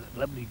eat some of that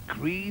lovely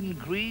green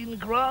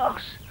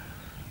grass.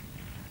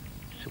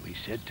 So he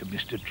said to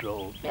Mr.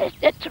 Troll,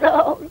 "Mr.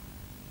 Troll,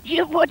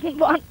 you wouldn't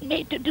want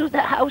me to do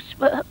the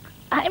housework.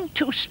 I'm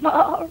too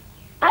small.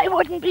 I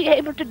wouldn't be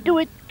able to do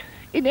it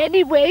in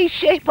any way,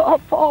 shape, or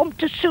form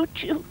to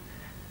suit you.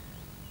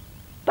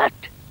 But,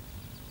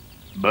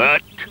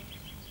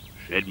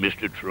 said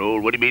Mr. Troll.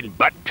 "What do you mean,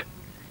 but?"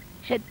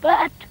 Said,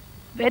 "But,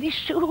 very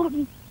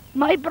soon,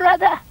 my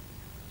brother,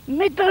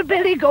 Middle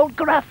Billy Goat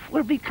Gruff,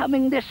 will be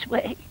coming this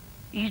way.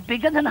 He's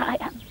bigger than I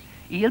am.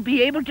 He'll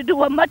be able to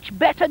do a much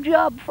better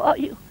job for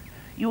you.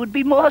 You would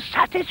be more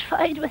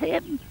satisfied with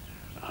him."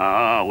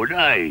 "Ah, would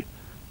I?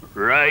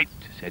 Right,"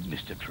 said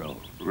Mr.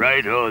 Troll.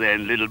 "Right-o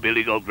then, Little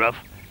Billy Goat Gruff.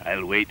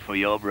 I'll wait for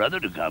your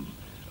brother to come.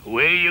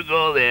 Away you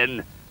go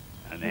then,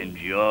 and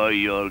enjoy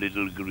your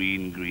little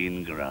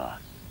green grass."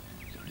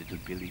 So Little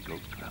Billy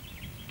Goat Gruff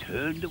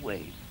turned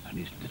away, and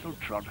his little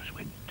trotters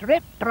went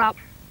trip-trop,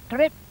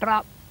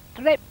 trip-trop,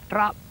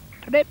 trip-trop,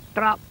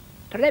 trip-trop,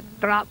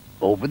 trip-trop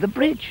over the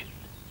bridge.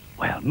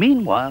 Well,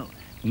 meanwhile,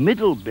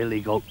 Middle Billy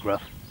Goat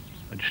Gruff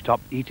had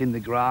stopped eating the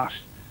grass,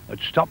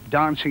 had stopped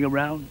dancing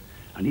around,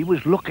 and he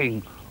was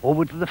looking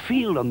over to the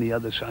field on the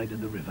other side of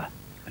the river.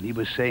 And he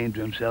was saying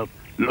to himself,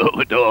 "Look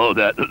at all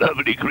that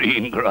lovely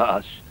green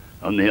grass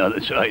on the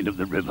other side of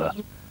the river.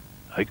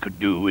 I could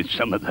do with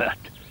some of that.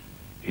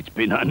 It's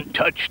been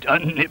untouched,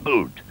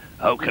 unnibbled.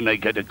 How can I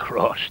get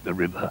across the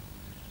river?"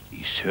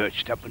 He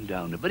searched up and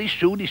down, and very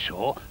soon he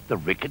saw the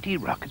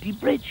rickety-rackety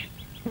bridge.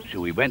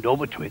 So he went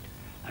over to it,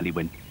 and he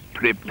went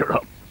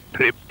trip-trop,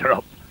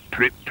 trip-trop,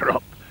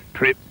 trip-trop,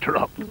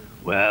 trip-trop.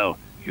 Well,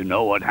 you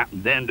know what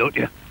happened then, don't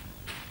you?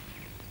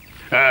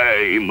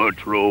 "I'm a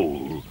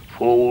troll,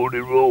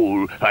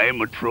 foldy-roll, I'm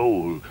a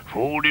troll,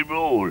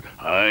 foldy-roll,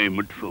 I'm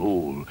a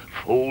troll,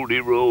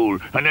 foldy-roll,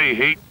 and I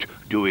hate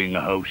doing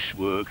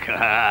housework.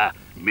 Ha!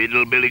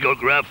 Middle Billy Goat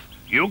Gruff,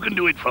 you can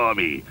do it for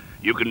me.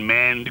 You can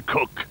mend,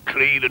 cook,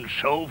 clean, and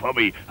sew for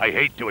me. I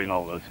hate doing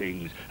all those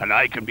things, and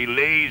I can be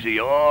lazy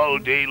all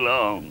day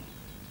long.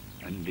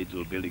 And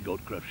little Billy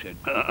Goat Gruff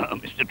said,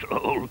 Mr.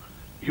 Troll,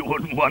 you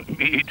wouldn't want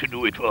me to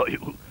do it for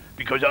you,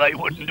 because I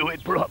wouldn't do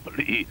it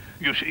properly.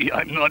 You see,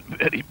 I'm not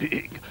very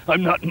big.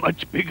 I'm not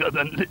much bigger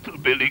than little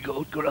Billy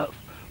Goat Gruff.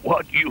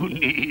 What you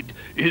need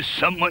is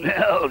someone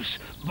else.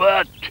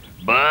 But,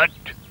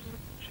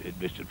 said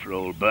Mr.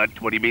 Troll.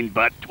 But? What do you mean,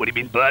 but? What do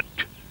you mean, but?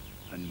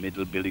 And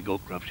little Billy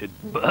Goat Gruff said,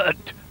 but,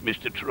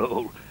 Mr.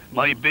 Troll,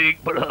 my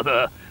big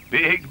brother,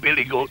 Big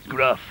Billy Goat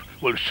Gruff,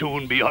 will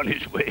soon be on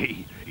his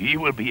way. He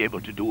will be able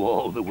to do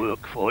all the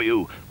work for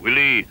you. Will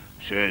he?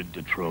 Said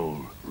the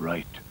Troll.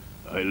 Right.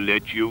 I'll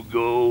let you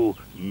go,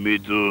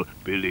 Middle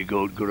Billy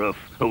Goat Gruff.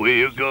 Away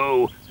you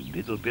go. And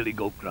Middle Billy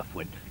Goat Gruff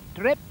went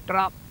trip,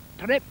 drop,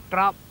 trip,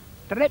 drop,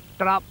 trip,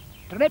 drop,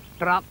 trip,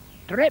 drop,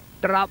 trip,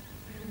 drop,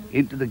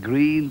 into the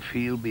green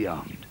field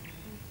beyond.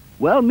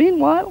 Well,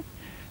 meanwhile,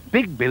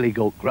 Big Billy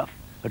Goat Gruff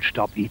had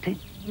stopped eating.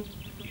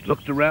 He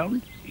looked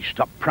around, he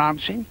stopped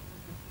prancing,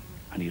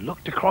 and he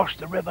looked across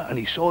the river and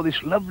he saw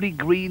this lovely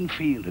green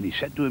field, and he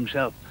said to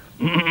himself,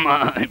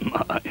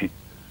 my,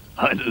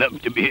 I'd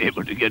love to be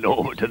able to get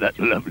over to that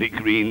lovely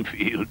green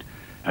field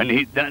and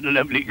eat that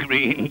lovely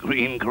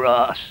green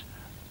grass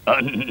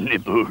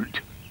unnibbled.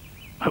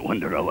 I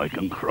wonder how I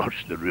can cross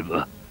the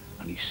river.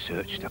 And he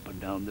searched up and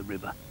down the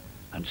river,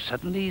 and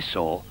suddenly he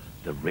saw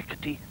the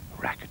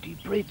rickety-rackety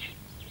bridge.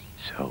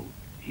 So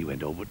he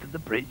went over to the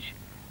bridge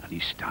and he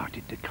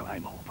started to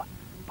climb over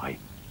by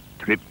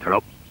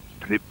trip-trop,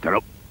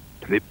 trip-trop,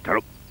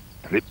 trip-trop,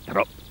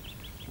 trip-trop.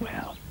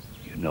 Well,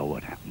 you know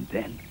what happened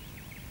then.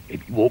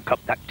 It woke up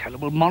that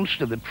terrible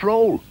monster, the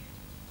Troll.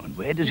 And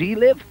where does he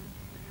live?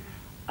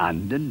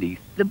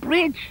 Underneath the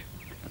bridge.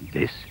 And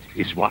this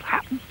is what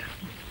happened.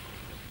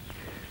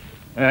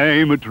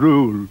 I'm a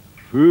troll,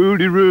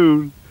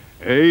 footy-roll.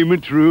 I'm a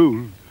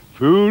troll,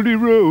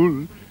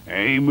 footy-roll.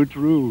 I'm a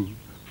troll,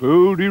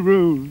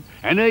 footy-roll.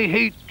 And I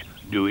hate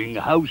doing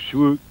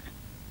housework.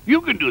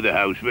 You can do the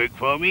housework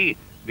for me,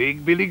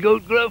 Big Billy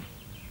Goat Gruff.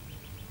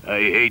 I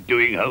hate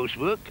doing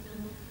housework.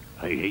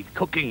 I hate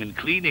cooking and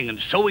cleaning and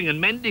sewing and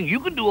mending.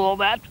 You can do all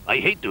that. I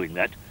hate doing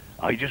that.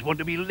 I just want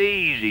to be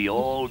lazy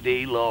all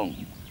day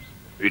long.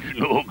 It's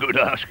no good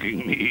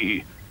asking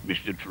me,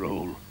 Mr.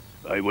 Troll.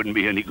 I wouldn't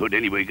be any good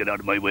anyway. Get out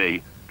of my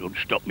way. Don't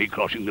stop me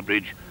crossing the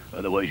bridge,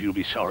 otherwise you'll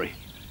be sorry.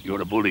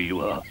 You're a bully,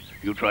 you are.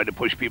 You try to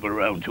push people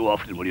around too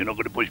often. Well, you're not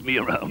going to push me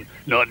around.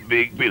 Not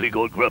Big Billy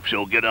Goat Gruff,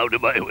 so get out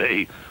of my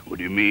way. What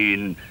do you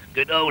mean?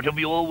 Get out of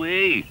your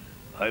way.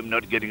 I'm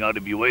not getting out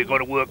of your way. You're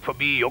going to work for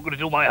me. You're going to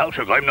do my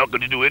housework. I'm not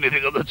going to do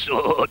anything of the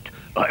sort.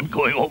 I'm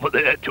going over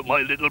there to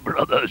my little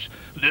brothers,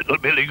 Little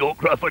Billy Goat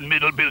Gruff and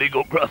Middle Billy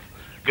Goat Gruff.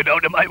 Get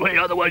out of my way,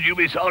 otherwise you'll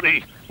be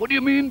sorry. What do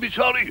you mean, be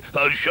sorry?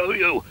 I'll show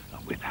you.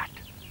 And with that,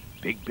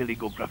 Big Billy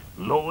Goat Gruff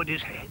lowered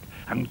his head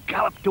and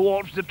galloped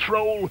towards the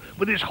Troll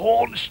with his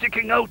horns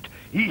sticking out.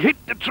 He hit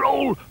the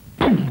Troll.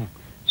 Boom!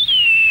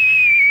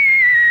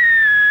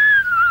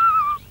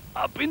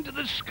 Up into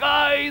the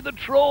sky the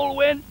Troll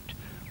went.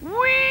 Whee!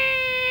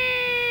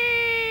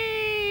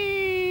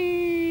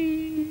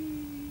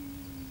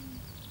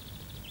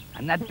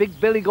 And that Big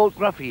Billy Goat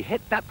Gruff, he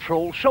hit that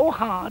Troll so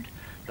hard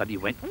that he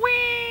went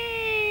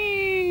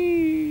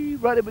whee!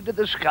 Right up into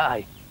the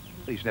sky.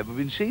 He's never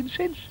been seen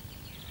since.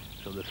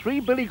 So the three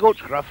Billy Goats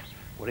Gruff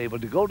were able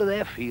to go to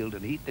their field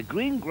and eat the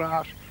green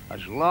grass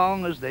as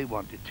long as they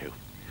wanted to.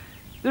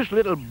 This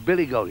little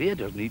Billy Goat here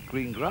doesn't eat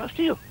green grass,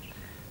 do you?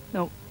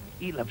 No,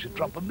 he loves a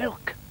drop of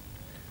milk.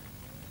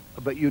 I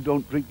bet you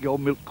don't drink your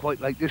milk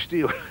quite like this, do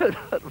you?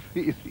 Not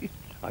really.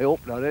 I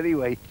hope not,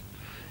 anyway.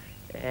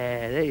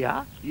 There you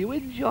are. You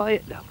enjoy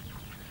it now.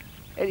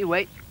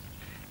 Anyway,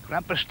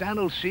 Grandpa Stan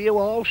will see you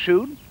all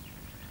soon.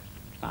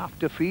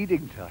 After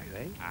feeding time,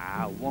 eh?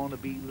 I wanna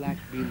be like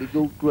Billy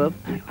Goat Gruff.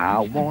 I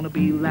wanna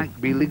be like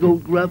Billy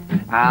Goat Gruff.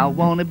 I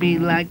wanna be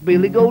like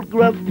Billy Goat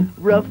Gruff.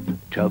 Rough,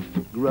 tough,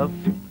 gruff.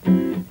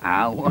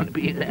 I wanna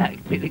be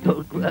like Billy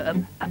Goat Gruff.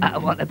 I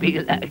wanna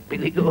be like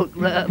Billy Goat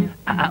Gruff.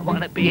 I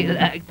wanna be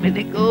like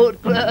Billy Goat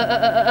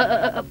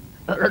Gruff.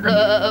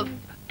 Rough,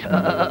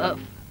 tough,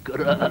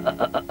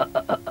 gruff.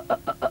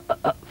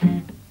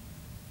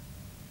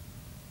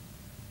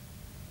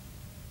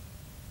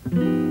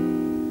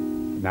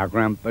 Now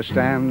Grandpa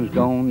Stan's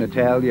gonna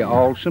tell you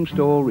all some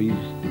stories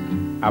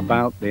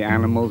about the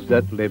animals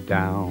that live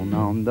down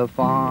on the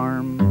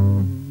farm.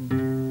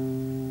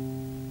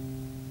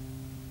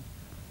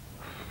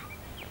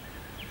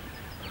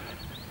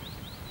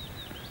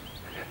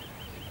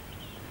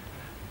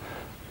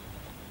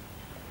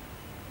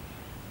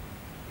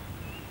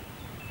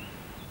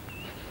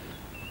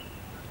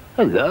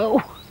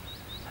 Hello.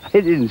 I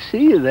didn't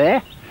see you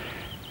there.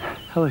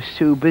 I was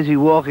too busy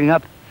walking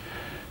up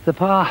the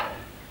path.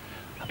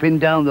 I've been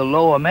down the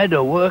lower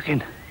meadow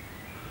working.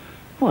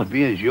 Well,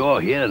 being as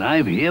you're here and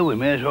I'm here, we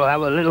may as well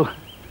have a little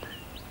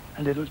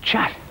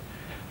chat.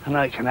 And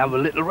I can have a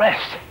little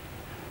rest.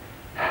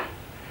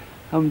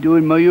 I'm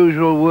doing my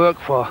usual work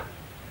for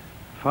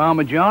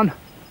Farmer John.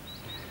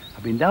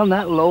 I've been down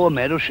that lower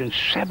meadow since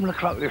 7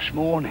 o'clock this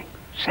morning.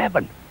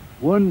 7.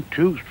 1,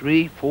 2,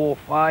 3, 4,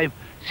 5,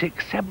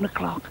 6, 7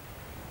 o'clock.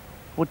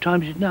 What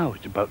time is it now?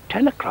 It's about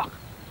 10 o'clock.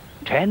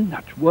 10,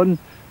 that's 1,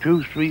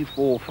 2, 3,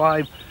 4,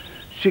 5,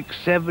 6,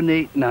 7,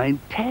 8, 9,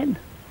 10.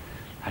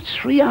 That's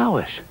 3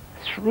 hours.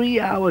 3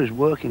 hours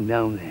working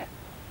down there.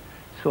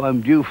 So I'm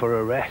due for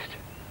a rest.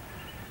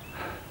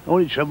 The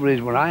only trouble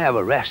is when I have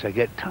a rest, I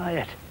get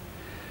tired.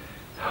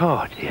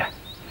 Oh dear.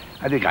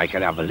 I think I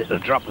can have a little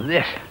drop of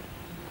this.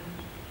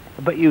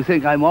 But you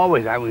think I'm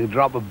always having a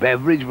drop of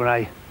beverage when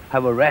I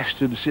have a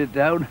rest and sit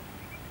down?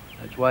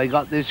 That's why I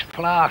got this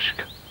flask.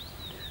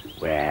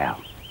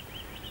 Well,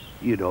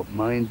 you don't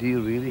mind, do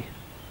you really?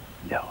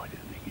 No, I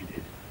didn't think you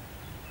did.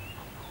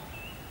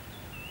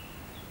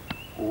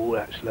 Oh,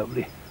 that's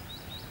lovely.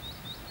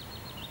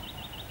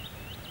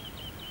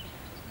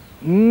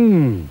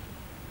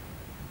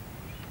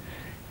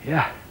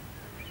 Yeah,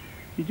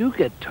 you do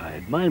get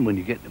tired. Mine, when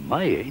you get to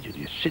my age and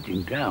you're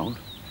sitting down,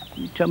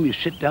 every time you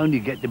sit down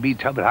you get to be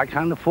tired. I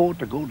can't afford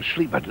to go to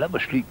sleep. I'd love to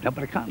sleep now,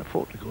 but I can't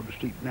afford to go to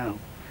sleep now.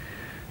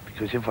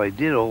 Because if I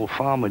did, old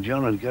Farmer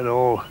John would get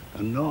all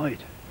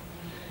annoyed.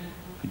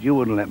 But you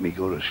wouldn't let me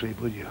go to sleep,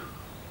 would you?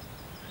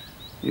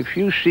 If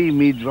you see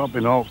me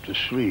dropping off to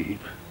sleep,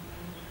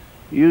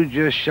 you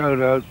just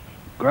shout out,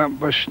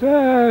 "Grandpa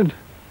Stan!"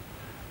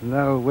 and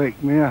that'll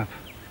wake me up.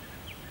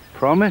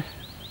 Promise?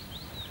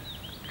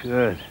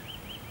 Good.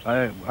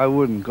 I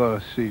wouldn't go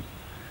to sleep,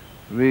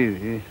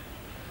 really.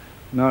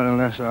 Not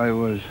unless I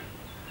was,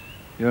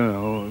 you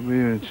know,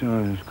 really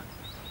tired.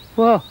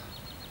 Well,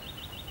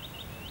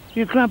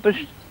 you Grandpa...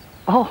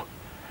 Oh,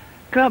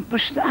 Grandpa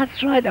Stan,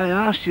 that's right. I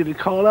asked you to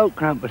call out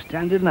Grandpa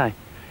Stan, didn't I?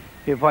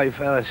 If I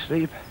fell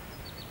asleep.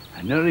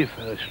 I nearly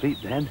fell asleep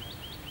then.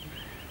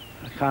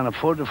 I can't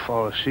afford to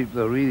fall asleep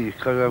though, really,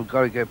 because I've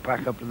got to get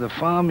back up to the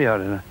farmyard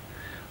and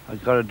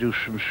I've got to do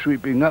some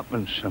sweeping up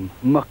and some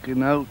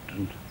mucking out,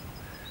 and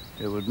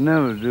it would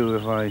never do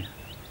if I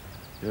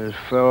just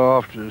fell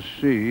off to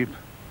sleep.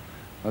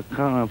 I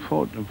can't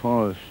afford to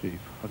fall asleep.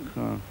 I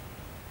can't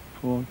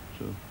afford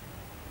to.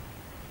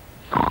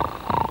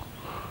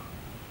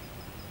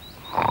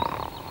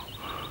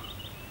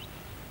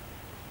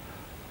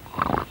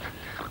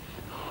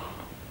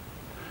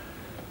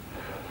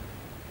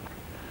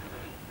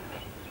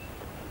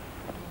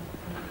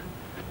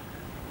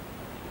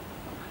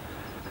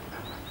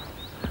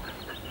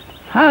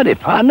 Howdy,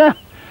 partner.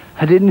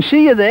 I didn't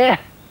see you there.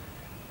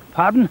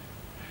 Pardon?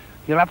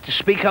 You'll have to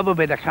speak up a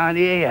bit, I can't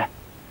hear you.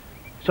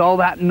 It's all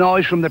that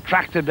noise from the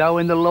tractor down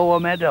in the lower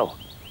meadow.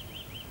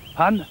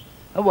 Pardon?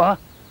 A what?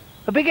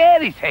 A big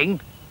hairy thing?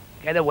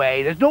 Get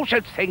away, there's no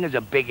such thing as a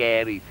big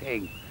hairy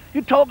thing.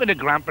 You're talking to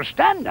Grandpa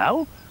Stan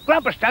now.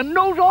 Grandpa Stan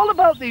knows all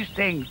about these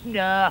things.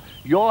 Nah,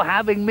 you're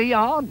having me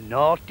on.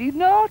 Naughty,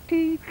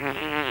 naughty.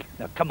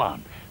 Now, come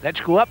on.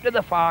 Let's go up to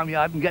the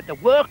farmyard and get the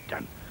work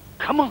done.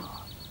 Come on.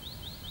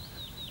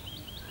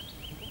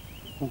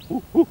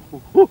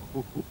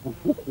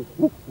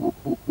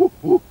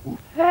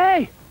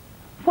 Hey,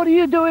 what are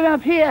you doing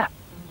up here?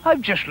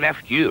 I've just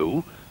left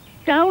you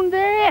down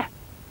there.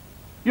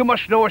 You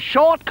must know a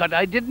shortcut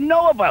I didn't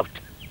know about.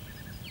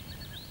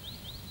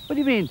 What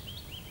do you mean?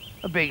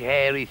 A big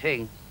hairy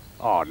thing?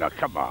 Oh, no,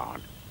 come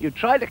on. You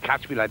tried to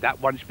catch me like that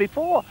once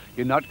before.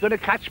 You're not going to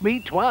catch me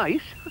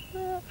twice.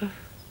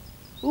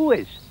 Who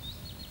is?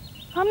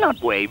 I'm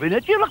not waving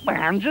at you. Look, my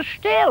hands are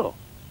still.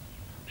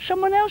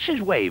 Someone else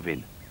is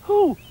waving.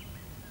 Who?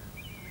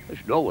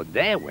 There's no one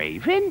there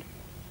waving.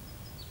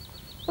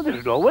 Well,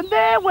 there's no one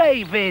there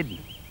waving.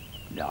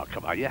 No,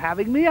 come on, you're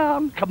having me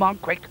on. Come on,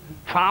 quick.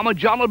 Farmer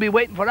John will be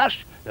waiting for us.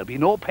 There'll be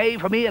no pay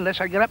for me unless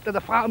I get up to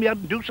the farmyard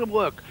and do some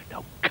work.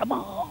 Now, come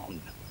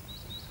on.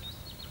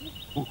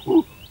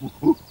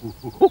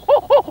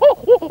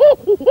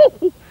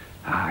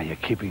 Ah, you're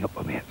keeping up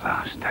with me at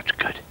last. That's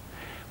good.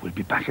 We'll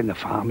be back in the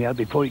farmyard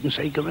before you can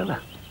say gorilla.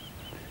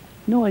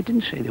 No, I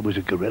didn't say there was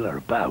a gorilla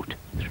about.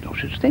 There's no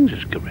such things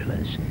as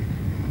gorillas.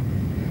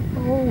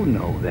 Oh,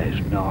 no, there's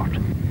not.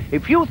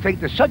 If you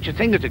think there's such a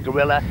thing as a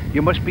gorilla,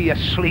 you must be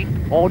asleep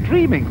or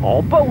dreaming,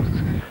 or both.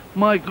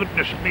 My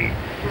goodness me.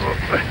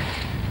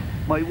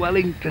 My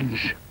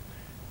Wellingtons.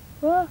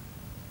 What?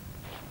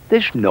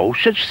 There's no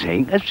such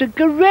thing as a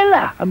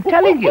gorilla, I'm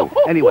telling you.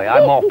 Anyway,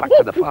 I'm off back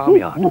to the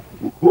farmyard.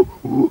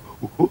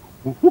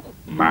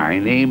 My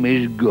name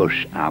is Gus,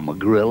 I'm a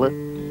gorilla.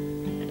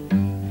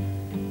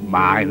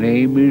 My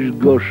name is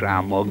Gus,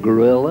 I'm a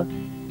gorilla.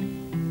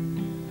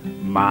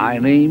 My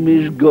name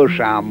is Gus,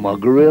 I'm a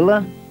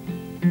gorilla.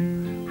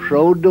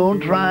 So don't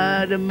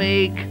try to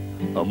make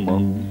a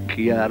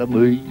monkey out of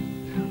me.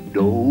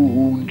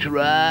 Don't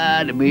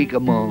try to make a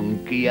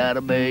monkey out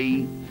of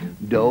me.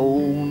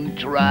 Don't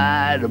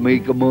try to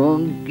make a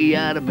monkey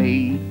out of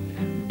me.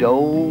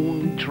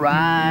 Don't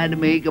try to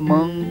make a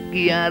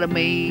monkey out of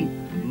me.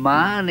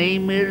 My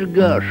name is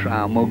Gus,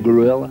 I'm a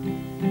gorilla.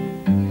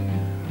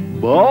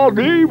 My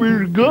name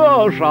is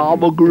Gus,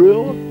 I'm a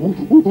gorilla.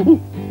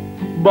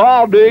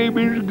 My name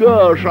is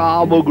Gus,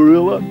 I'm a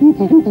gorilla.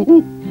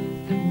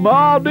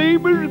 My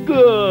name is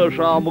Gus,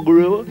 I'm a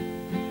gorilla.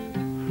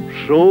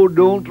 So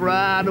don't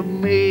try to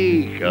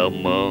make a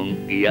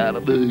monkey out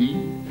of me.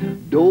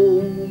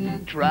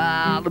 Don't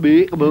try to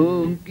make a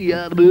monkey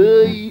out of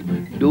me.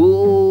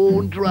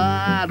 Don't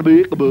try to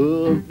make a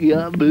monkey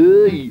out of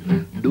me.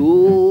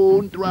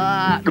 Don't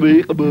try to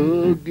make a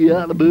monkey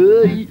out of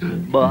me.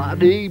 My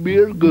name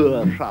is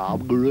Gus,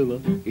 I'm a gorilla.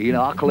 Ain't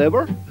I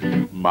clever?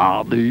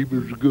 My name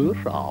is Gus,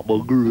 I'm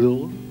a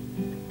gorilla.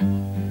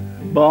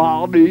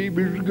 My name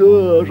is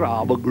Gus,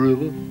 I'm a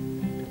gorilla.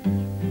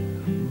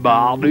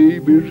 My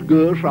name is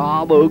Gus,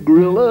 I'm a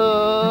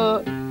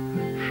gorilla.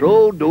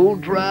 So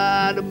don't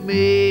try to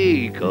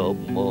make a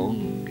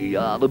monkey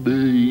out of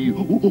me.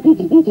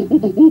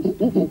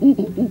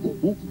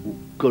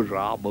 'Cause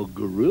I'm a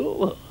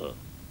gorilla.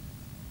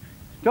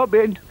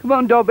 Dobbin, come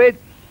on, Dobbin.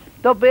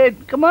 Dobbin,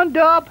 come on,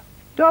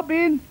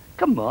 Dobbin,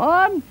 come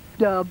on.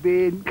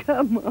 Dobbin,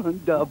 come on,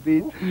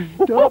 Dobbin.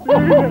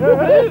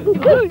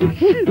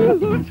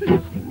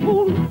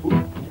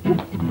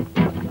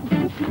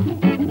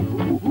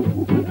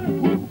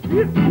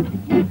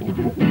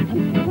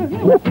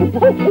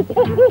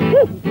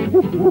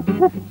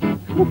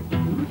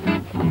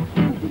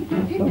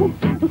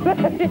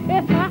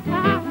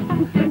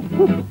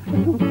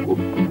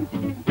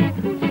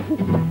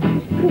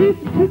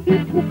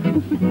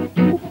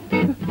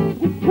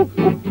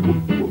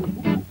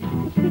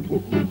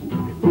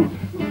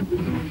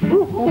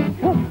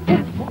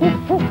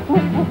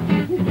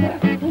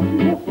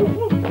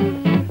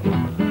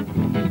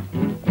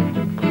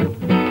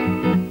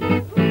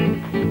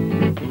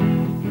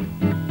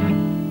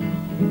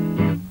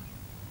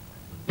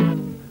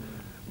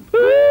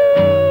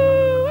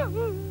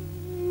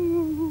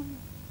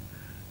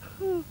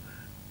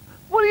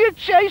 What are you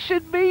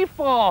chasing me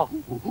for?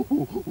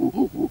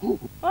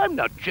 I'm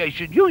not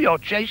chasing you, you're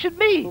chasing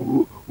me.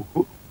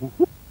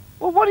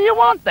 Well, what do you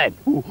want then?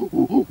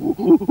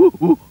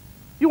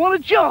 You want a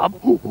job?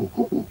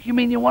 You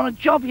mean you want a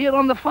job here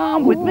on the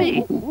farm with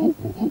me?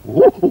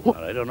 Well,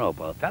 I don't know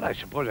about that. I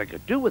suppose I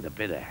could do with a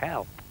bit of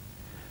help.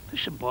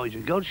 Listen, boys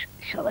and girls,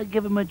 shall I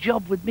give him a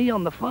job with me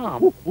on the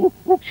farm?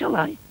 Shall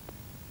I?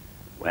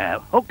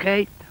 Well,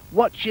 okay.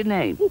 What's your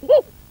name?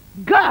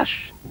 Gus.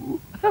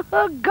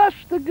 Gus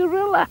the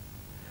gorilla.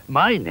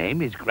 My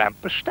name is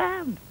Grandpa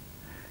Stan.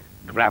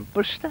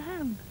 Grandpa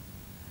Stan.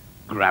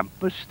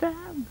 Grandpa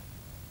Stan.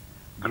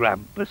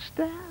 Grandpa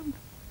Stan.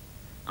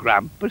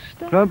 Grandpa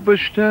Stan. Grandpa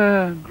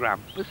Stan.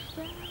 Grandpa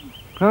Stan.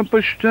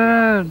 Grandpa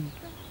Stan.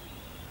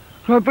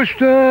 Grandpa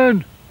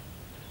Stan.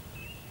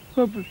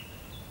 Grandpa...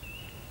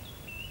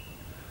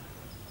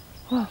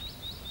 Well,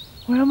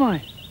 where am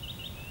I?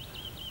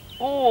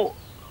 Oh,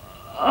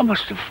 I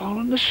must have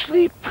fallen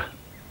asleep.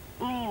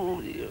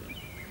 Oh, dear.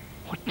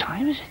 What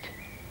time is it?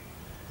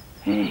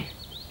 Hey,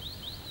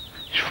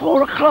 it's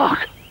 4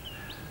 o'clock.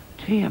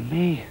 Dear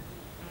me.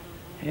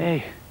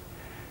 Hey,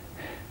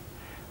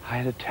 I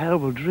had a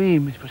terrible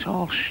dream. It was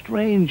all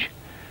strange.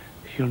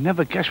 You'll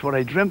never guess what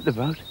I dreamt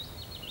about.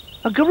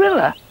 A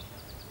gorilla?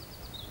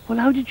 Well,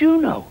 how did you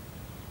know?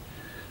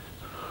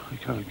 I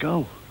gotta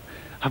go.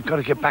 I've got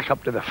to get back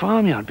up to the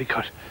farmyard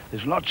because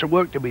there's lots of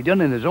work to be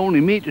done and there's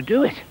only me to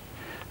do it.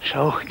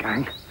 So,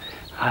 gang,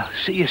 I'll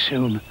see you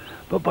soon.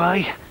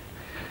 Bye-bye.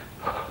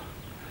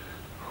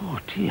 Oh,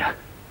 dear.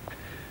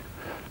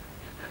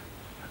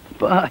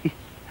 Bye.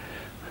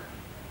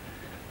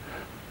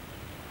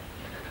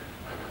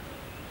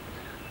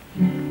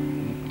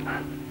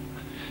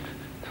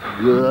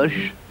 Gus,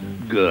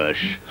 Gus,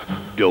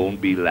 don't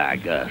be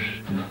like us.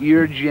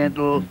 You're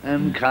gentle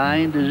and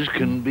kind as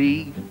can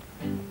be.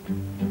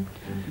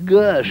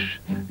 Gus,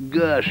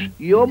 Gus,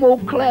 you're more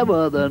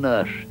clever than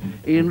us.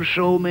 In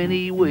so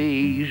many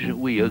ways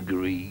we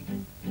agree.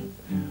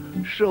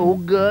 So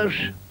Gus,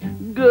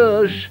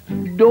 Gus,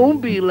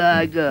 don't be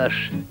like us.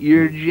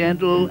 You're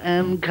gentle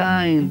and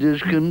kind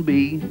as can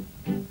be.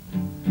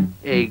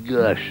 Hey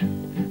Gus,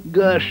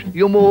 Gus,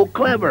 you're more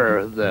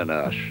clever than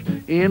us.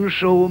 In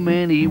so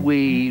many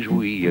ways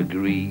we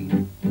agree.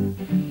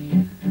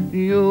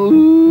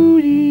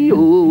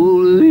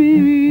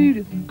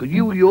 Could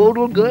you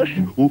yodel, Gus?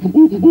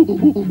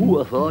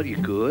 I thought you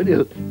could.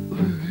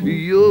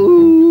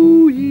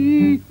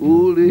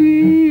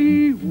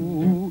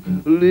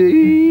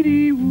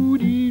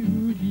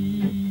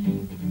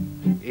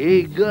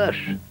 Hey, Gus,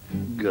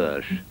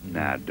 Gus,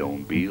 now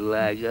don't be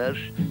like us.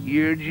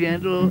 You're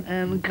gentle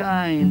and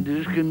kind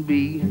as can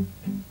be.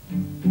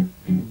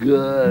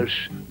 Gus,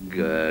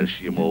 Gus,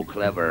 you're more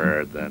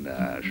clever than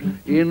us.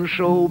 In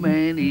so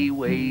many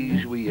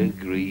ways we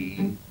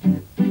agree.